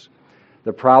rights.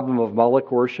 The problem of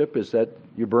Moloch worship is that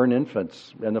you burn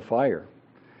infants in the fire.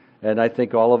 And I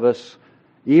think all of us,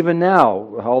 even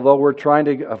now, although we're trying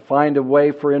to find a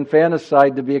way for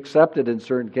infanticide to be accepted in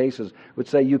certain cases, would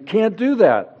say you can't do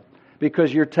that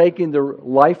because you're taking the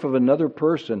life of another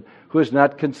person who has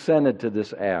not consented to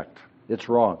this act. It's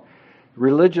wrong.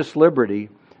 Religious liberty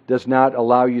does not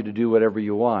allow you to do whatever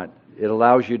you want. It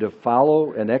allows you to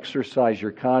follow and exercise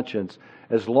your conscience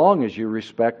as long as you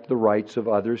respect the rights of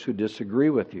others who disagree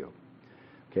with you.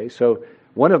 Okay, so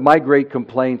one of my great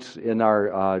complaints in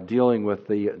our dealing with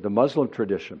the Muslim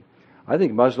tradition, I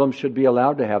think Muslims should be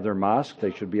allowed to have their mosque,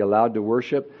 they should be allowed to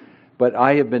worship, but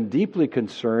I have been deeply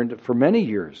concerned for many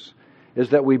years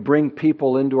is that we bring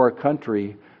people into our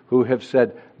country who have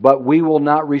said, but we will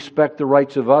not respect the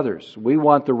rights of others. We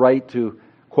want the right to,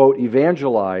 quote,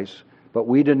 evangelize, but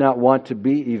we do not want to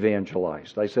be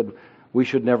evangelized. I said, we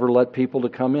should never let people to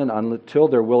come in until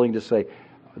they're willing to say,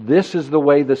 this is the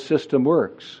way the system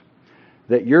works.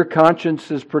 That your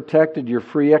conscience is protected, your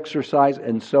free exercise,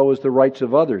 and so is the rights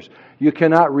of others. You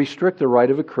cannot restrict the right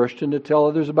of a Christian to tell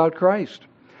others about Christ.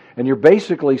 And you're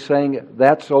basically saying,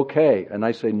 that's okay. And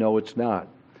I say, no, it's not.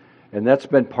 And that's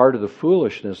been part of the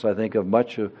foolishness, I think, of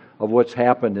much of what's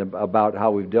happened about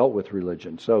how we've dealt with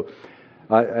religion. So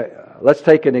let's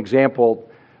take an example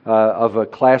of a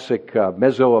classic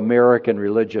Mesoamerican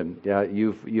religion.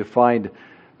 You find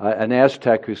an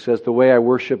Aztec who says, the way I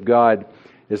worship God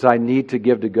is I need to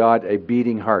give to God a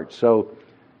beating heart. So,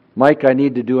 Mike, I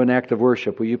need to do an act of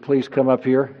worship. Will you please come up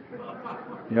here?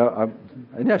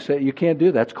 And I say, you can't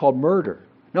do that. It's called murder.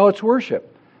 No, it's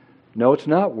worship. No, it's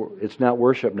not. It's not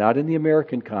worship, not in the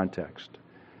American context.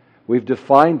 We've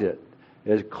defined it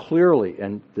as clearly,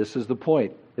 and this is the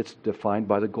point, it's defined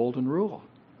by the Golden Rule.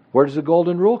 Where does the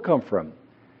Golden Rule come from?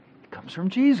 It comes from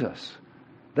Jesus.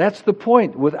 That's the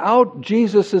point. Without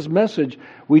Jesus' message,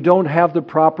 we don't have the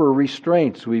proper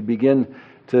restraints. We begin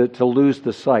to lose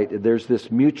the sight. There's this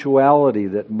mutuality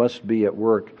that must be at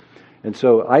work. And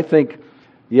so I think,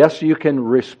 yes, you can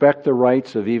respect the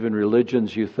rights of even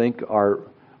religions you think are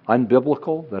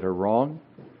unbiblical, that are wrong,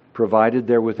 provided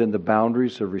they're within the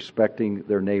boundaries of respecting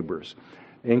their neighbors,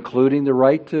 including the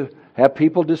right to have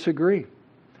people disagree,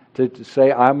 to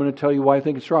say, I'm going to tell you why I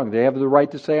think it's wrong. They have the right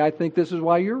to say, I think this is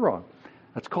why you're wrong.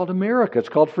 That's called America. It's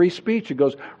called free speech. It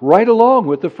goes right along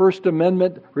with the First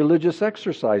Amendment religious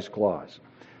exercise clause.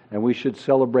 And we should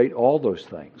celebrate all those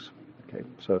things. Okay,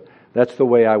 so that's the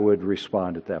way I would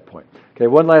respond at that point. Okay,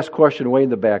 one last question way in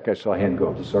the back. I saw a hand go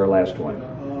up. This is our last one.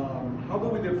 How do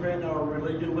we defend our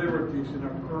religious liberties in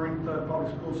our current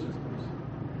public school systems?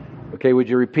 Okay, would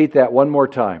you repeat that one more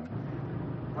time?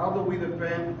 How do we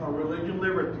defend our religious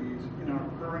liberties in our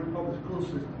current public school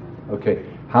system? Okay,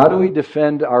 how do we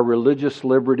defend our religious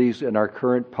liberties in our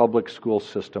current public school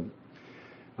system?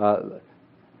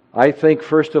 I think,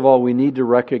 first of all, we need to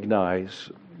recognize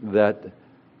that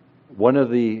one of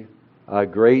the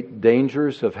great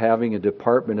dangers of having a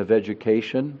Department of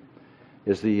Education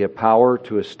is the power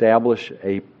to establish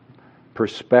a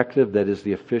perspective that is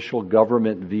the official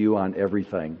government view on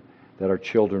everything that our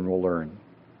children will learn.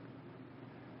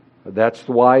 That's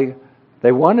why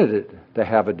they wanted it to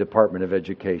have a Department of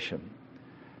Education,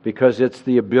 because it's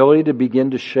the ability to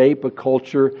begin to shape a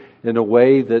culture in a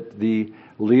way that the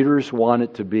leaders want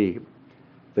it to be.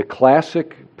 The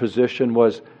classic position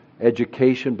was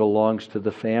education belongs to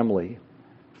the family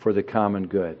for the common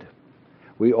good.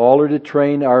 We all are to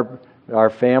train our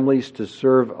families to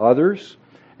serve others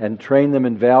and train them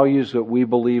in values that we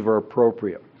believe are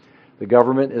appropriate. The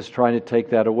government is trying to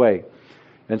take that away.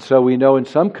 And so we know in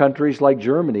some countries like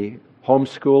Germany,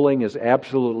 homeschooling is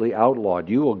absolutely outlawed.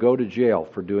 You will go to jail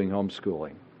for doing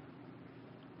homeschooling.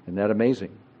 Isn't that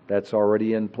amazing? That's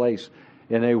already in place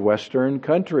in a Western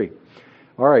country.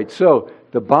 All right, so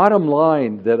the bottom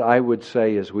line that I would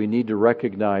say is we need to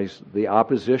recognize the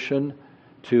opposition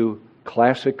to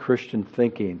classic Christian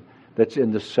thinking that's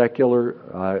in the secular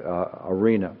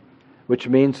arena, which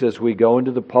means as we go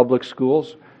into the public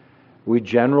schools, we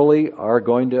generally are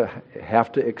going to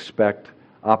have to expect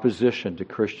opposition to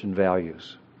Christian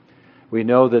values. We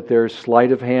know that there's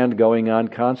sleight of hand going on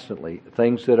constantly,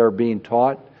 things that are being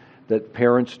taught that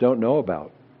parents don't know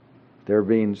about. They're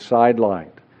being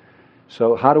sidelined.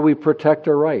 So how do we protect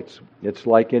our rights? It's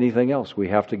like anything else. We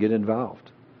have to get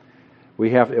involved.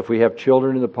 If we have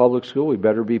children in the public school, we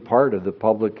better be part of the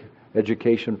public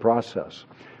education process.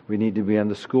 We need to be on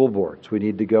the school boards. We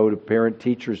need to go to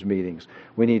parent-teachers meetings.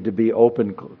 We need to be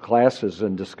open classes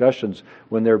and discussions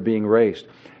when they're being raised.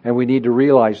 And we need to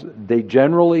realize they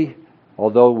generally,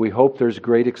 although we hope there's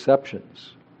great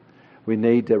exceptions, we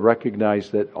need to recognize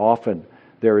that often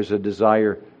there is a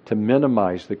desire to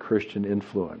minimize the Christian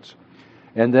influence.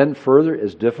 And then further,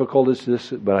 as difficult as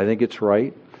this, but I think it's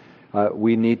right,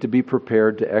 we need to be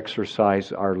prepared to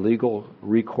exercise our legal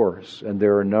recourse. And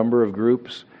there are a number of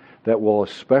groups that will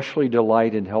especially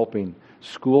delight in helping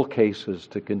school cases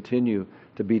to continue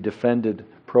to be defended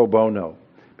pro bono,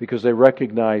 because they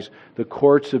recognize the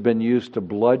courts have been used to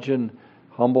bludgeon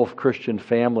humble Christian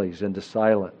families into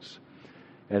silence.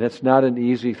 And it's not an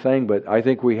easy thing, but I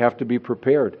think we have to be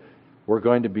prepared. We're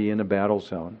going to be in a battle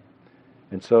zone.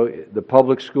 And so the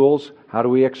public schools, how do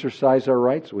we exercise our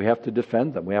rights? We have to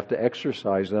defend them. We have to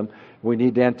exercise them. We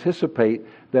need to anticipate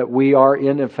that we are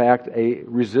in fact, a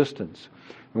resistance.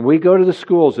 When we go to the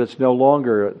schools, it's no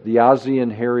longer the Ozzie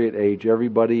and Harriet age.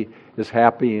 Everybody is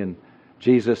happy and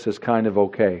Jesus is kind of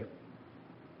okay.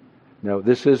 No,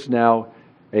 this is now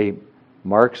a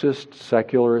Marxist,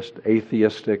 secularist,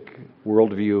 atheistic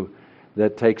worldview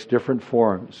that takes different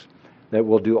forms, that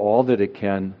will do all that it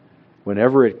can,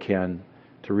 whenever it can,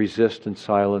 to resist and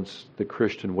silence the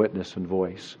Christian witness and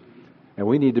voice. And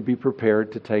we need to be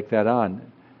prepared to take that on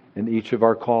in each of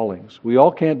our callings. We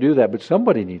all can't do that, but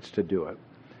somebody needs to do it.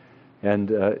 And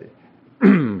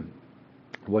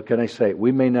what can I say?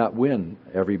 We may not win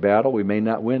every battle. We may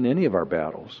not win any of our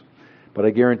battles. But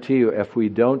I guarantee you, if we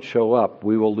don't show up,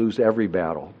 we will lose every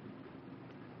battle.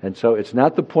 And so it's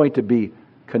not the point to be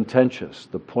contentious.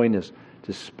 The point is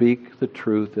to speak the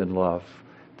truth in love,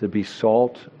 to be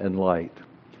salt and light.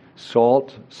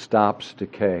 Salt stops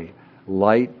decay.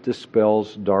 Light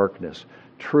dispels darkness.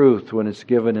 Truth, when it's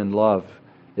given in love,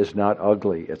 is not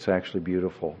ugly. It's actually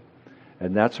beautiful.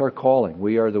 And that's our calling.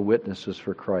 We are the witnesses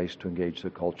for Christ to engage the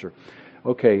culture.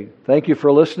 Okay, thank you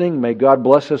for listening. May God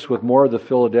bless us with more of the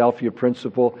Philadelphia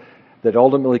principle that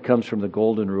ultimately comes from the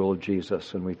golden rule of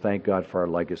Jesus. And we thank God for our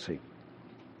legacy.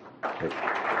 Okay.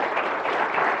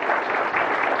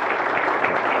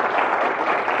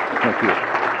 Thank you.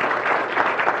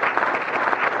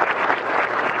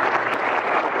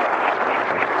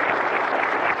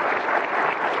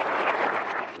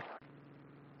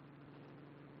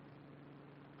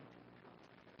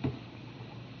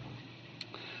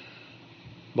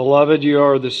 Beloved, you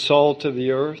are the salt of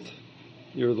the earth.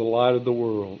 You're the light of the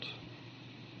world.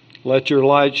 Let your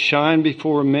light shine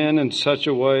before men in such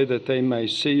a way that they may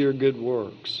see your good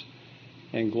works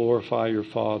and glorify your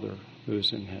Father who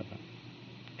is in heaven.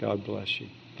 God bless you.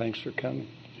 Thanks for coming.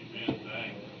 Amen.